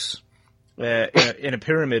rocks in a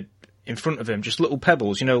pyramid in front of him, just little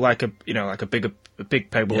pebbles, you know, like a big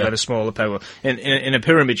pebble and a smaller pebble in a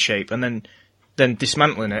pyramid shape, and then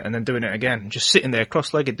dismantling it and then doing it again, just sitting there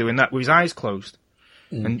cross-legged doing that with his eyes closed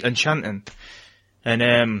and chanting.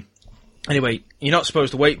 And anyway, you're not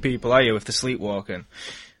supposed to wake people, are you, if they're sleepwalking?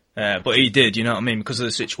 But he did, you know what I mean, because of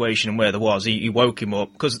the situation and where there was. He woke him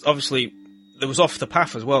up, because obviously there was off the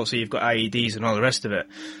path as well, so you've got IEDs and all the rest of it.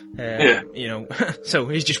 You know, so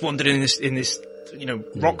he's just wandering in this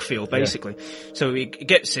rock field basically. So he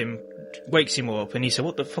gets him, wakes him up, and he said,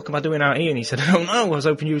 "What the fuck am I doing out here?" And he said, "I don't know. I was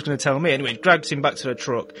hoping you was going to tell me." Anyway, drags him back to the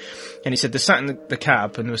truck, and he said they sat in the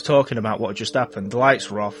cab and was talking about what had just happened. The lights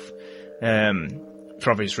were off,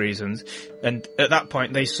 for obvious reasons, and at that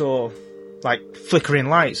point they saw like flickering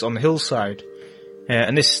lights on the hillside.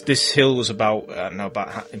 And this hill was about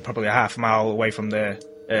probably a half mile away from the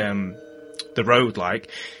road, like.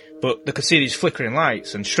 But they could see these flickering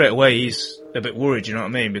lights, and straight away he's a bit worried. You know what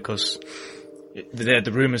I mean? Because they had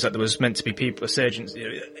the rumours that there was meant to be people, surgeons,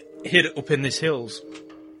 hid up in these hills.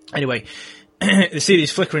 Anyway, they see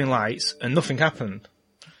these flickering lights, and nothing happened.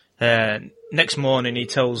 Next morning, he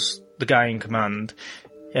tells the guy in command,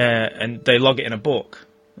 and they log it in a book.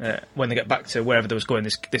 When they get back to wherever they was going,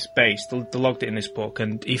 this base, they logged it in this book,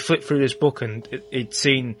 and he flipped through this book, and he'd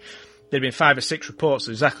seen there'd been 5 or 6 reports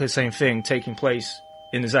of exactly the same thing taking place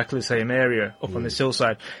in exactly the same area up on this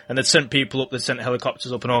hillside, and they'd sent people up, they'd sent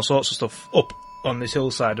helicopters up and all sorts of stuff up on this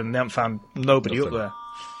hillside, and they haven't found nobody up there,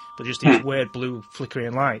 but just these weird blue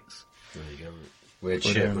flickering lights. There you go. Weird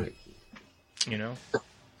shit, mate. You know?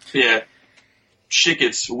 Yeah. Shit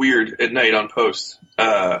gets weird at night on post.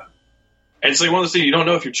 And it's like one of those things you don't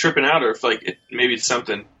know if you're tripping out or if maybe it's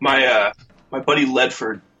something. My buddy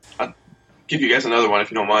Ledford, I'll give you guys another one if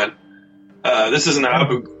you don't mind. This isn't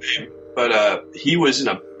Abu Gharaib, but he was in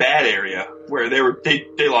a bad area where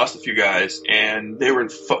they lost a few guys, and they were in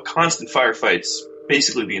constant firefights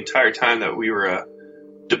basically the entire time that we were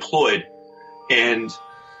deployed. And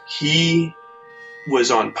he was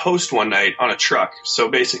on post one night on a truck. So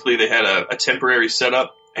basically they had a temporary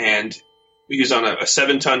setup, and he was on a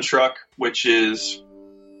 7-ton truck, which is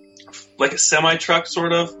like a semi-truck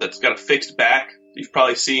sort of, that's got a fixed back. You've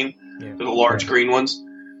probably seen the large green ones.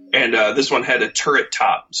 And this one had a turret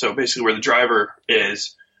top. So basically where the driver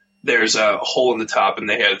is, there's a hole in the top, and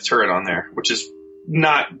they had a turret on there, which is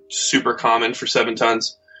not super common for 7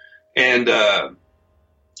 tons. And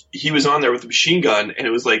he was on there with a machine gun, and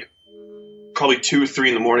it was like probably 2 or 3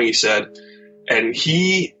 in the morning, he said. And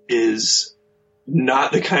he is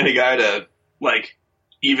not the kind of guy to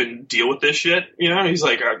even deal with this shit, he's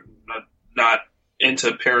like, I'm not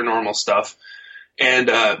into paranormal stuff.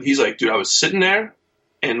 And he's like, dude, I was sitting there,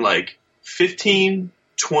 and 15,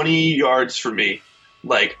 20 yards from me,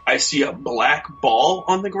 I see a black ball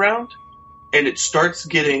on the ground, and it starts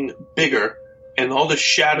getting bigger, and all the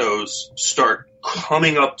shadows start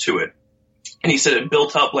coming up to it. And he said it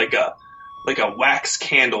built up like a wax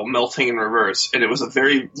candle melting in reverse, and it was a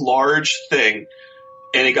very large thing.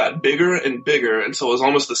 And it got bigger and bigger until it was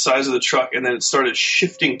almost the size of the truck, and then it started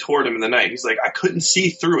shifting toward him in the night. He's like, I couldn't see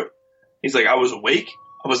through it. He's like, I was awake.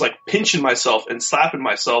 I was pinching myself and slapping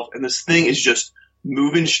myself, and this thing is just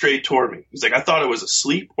moving straight toward me. He's like, I thought I was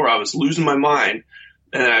asleep or I was losing my mind.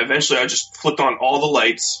 And then eventually I just flipped on all the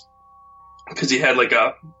lights, because he had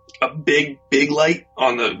a big light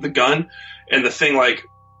on the gun, and the thing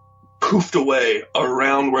poofed away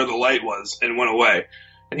around where the light was and went away.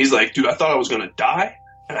 And he's like, dude, I thought I was going to die,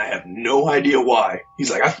 and I have no idea why. He's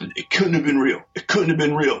like, it couldn't have been real. It couldn't have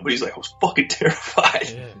been real. But he's like, I was fucking terrified.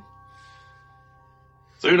 Yeah.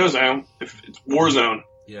 So who knows, man? If it's war zone.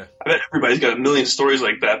 Yeah. I bet everybody's got a million stories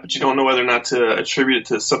like that, but you don't know whether or not to attribute it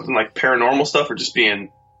to something like paranormal stuff or just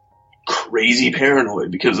being crazy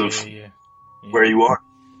paranoid because of where you are.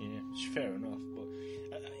 Yeah, it's fair enough. But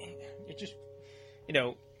it just,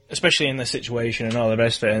 especially in the situation and all the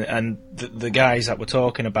rest of it, and the guys that we're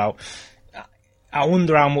talking about, I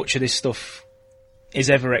wonder how much of this stuff is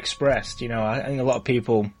ever expressed. I think a lot of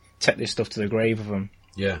people take this stuff to the grave of them.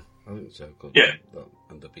 Yeah, I think so. Yeah. They'll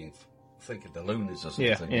end up thinking they're loonies or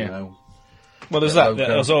something, Well,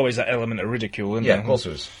 there's always that element of ridicule, isn't there? Yeah, of course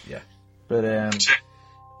there is. Yeah. But,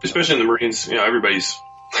 especially in the Marines, everybody's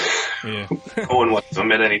going with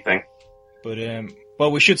them at anything. But,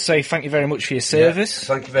 well, we should say thank you very much for your service.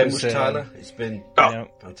 Yeah, thank you very much, Tyler. It's been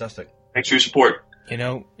fantastic. Thanks for your support.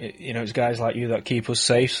 It's guys like you that keep us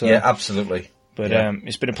safe. So. Yeah, absolutely. But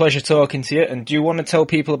it's been a pleasure talking to you. And do you want to tell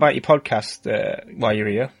people about your podcast while you're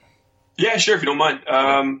here? Yeah, sure, if you don't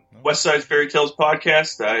mind. West Side Fairy Tales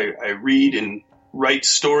podcast. I read and write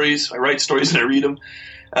stories. I write stories and I read them.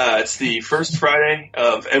 It's the first Friday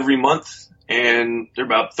of every month, and they're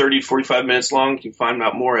about 30 to 45 minutes long. You can find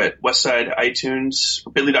out more at Westside iTunes,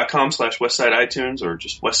 bit.ly.com/Westside iTunes, or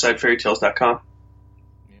just westsidefairytales.com.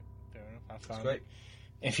 Yeah, fair enough. I found it.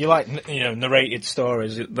 If you like, narrated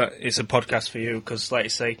stories, it's a podcast for you, because, like I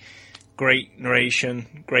say, great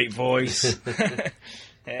narration, great voice.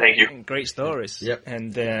 Thank you. Great stories. Yep.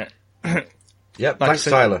 And, thanks,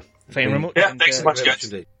 Tyler. Thank you very much. Yeah, thanks so much, guys.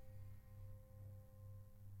 Indeed.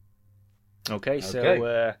 Okay,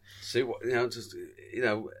 so see what just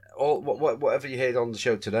all whatever you heard on the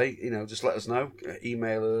show today, just let us know,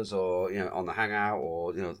 email us, or on the Hangout,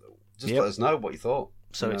 or just let us know what you thought.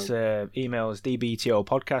 So it's email is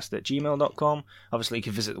dbtopodcast@gmail.com. Obviously, you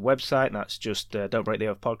can visit the website, and that's just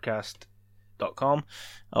don'tbreaktheoathpodcast.com,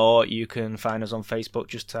 or you can find us on Facebook.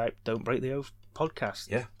 Just type "Don't Break the Oath Podcast."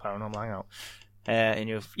 Yeah, Paranormal Hangout, and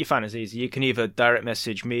you find us easy. You can either direct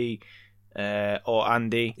message me or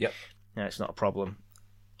Andy. Yep. It's not a problem.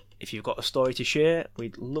 If you've got a story to share,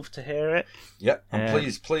 we'd love to hear it. Yep. And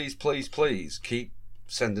please keep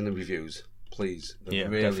sending the reviews. Please, they're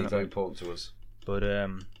really definitely very important to us. But I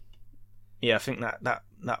think that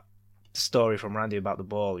story from Randy about the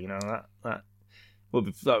ball, that would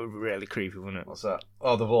be really creepy, wouldn't it? What's that?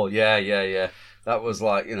 Oh, the ball. Yeah. That was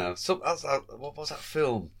like what was that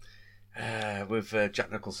film with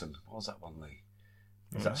Jack Nicholson? What was that one, Lee?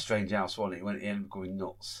 It was that Strange House one? He went in going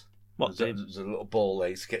nuts. What? There was a little ball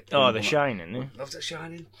there. The Shining. Yeah. Was it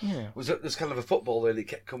Shining? Yeah. There's kind of a football there. And it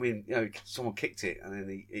kept coming. Someone kicked it, and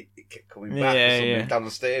then it kept coming back down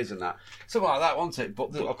the stairs and that. Something like that, wasn't it?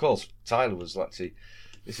 But of course, Tyler was actually.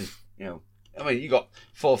 This is I mean, you got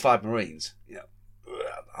 4 or 5 Marines.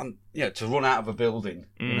 And to run out of a building.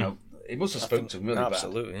 It must have spoken to him really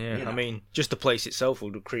absolutely, bad. Yeah. I mean, just the place itself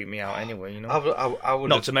would creep me out anyway. I would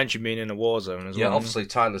not to mention being in a war zone as well. Yeah, obviously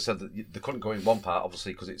Tyler said that they couldn't go in one part,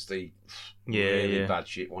 obviously, because it's the really bad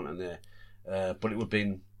shit one in there. But it would have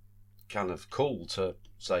been kind of cool to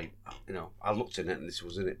say, I looked in it and this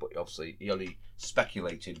was in it, but obviously he only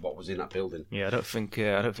speculated what was in that building. Yeah, I don't think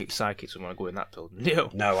psychics would want to go in that building.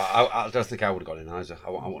 No, I don't think I would have gone in either. I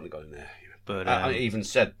wouldn't have gone in there. But I even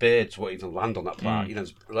said birds won't even land on that part.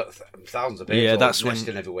 There's thousands of birds. Yeah, that's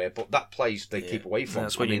nesting everywhere. But that place they keep away from.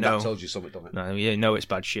 That's when that tells you something, doesn't it? No, it's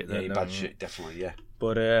bad shit. Then, bad shit, definitely. Yeah.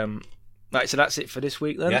 But right, so that's it for this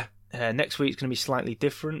week then. Yeah. Next week's going to be slightly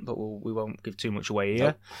different, but we won't give too much away here.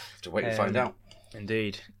 Nope. Have to wait and find out.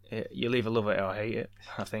 Indeed, you'll either love it or hate it.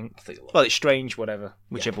 I think. Well, it's strange, whichever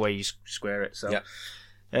way you square it. So. Yeah.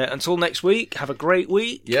 Until next week, have a great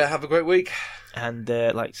week. Yeah, have a great week. And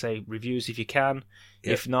say reviews if you can.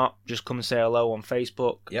 Yep. If not, just come and say hello on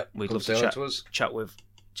Facebook. Yep, we'd love to chat with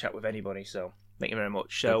anybody. So thank you very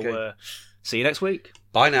much. So see you next week.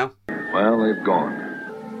 Bye now. Well, they've gone.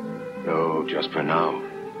 No, just for now.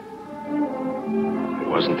 It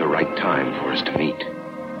wasn't the right time for us to meet.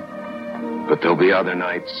 But there'll be other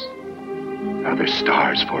nights, other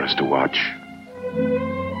stars for us to watch.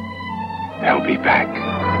 They'll be back.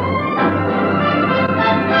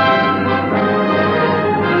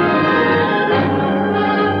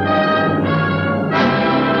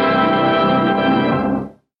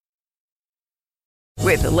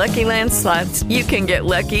 With the Lucky Land Slots, you can get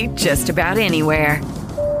lucky just about anywhere.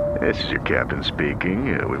 This is your captain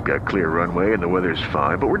speaking. We've got clear runway and the weather's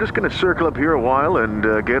fine, but we're just going to circle up here a while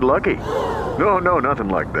and get lucky. No, nothing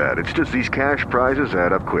like that. It's just these cash prizes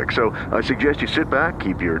add up quick. So I suggest you sit back,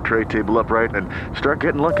 keep your tray table upright, and start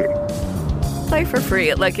getting lucky. Play for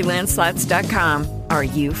free at LuckyLandSlots.com. Are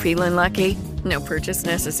you feeling lucky? No purchase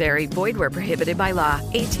necessary. Void where prohibited by law.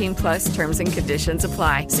 18+ terms and conditions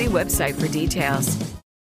apply. See website for details.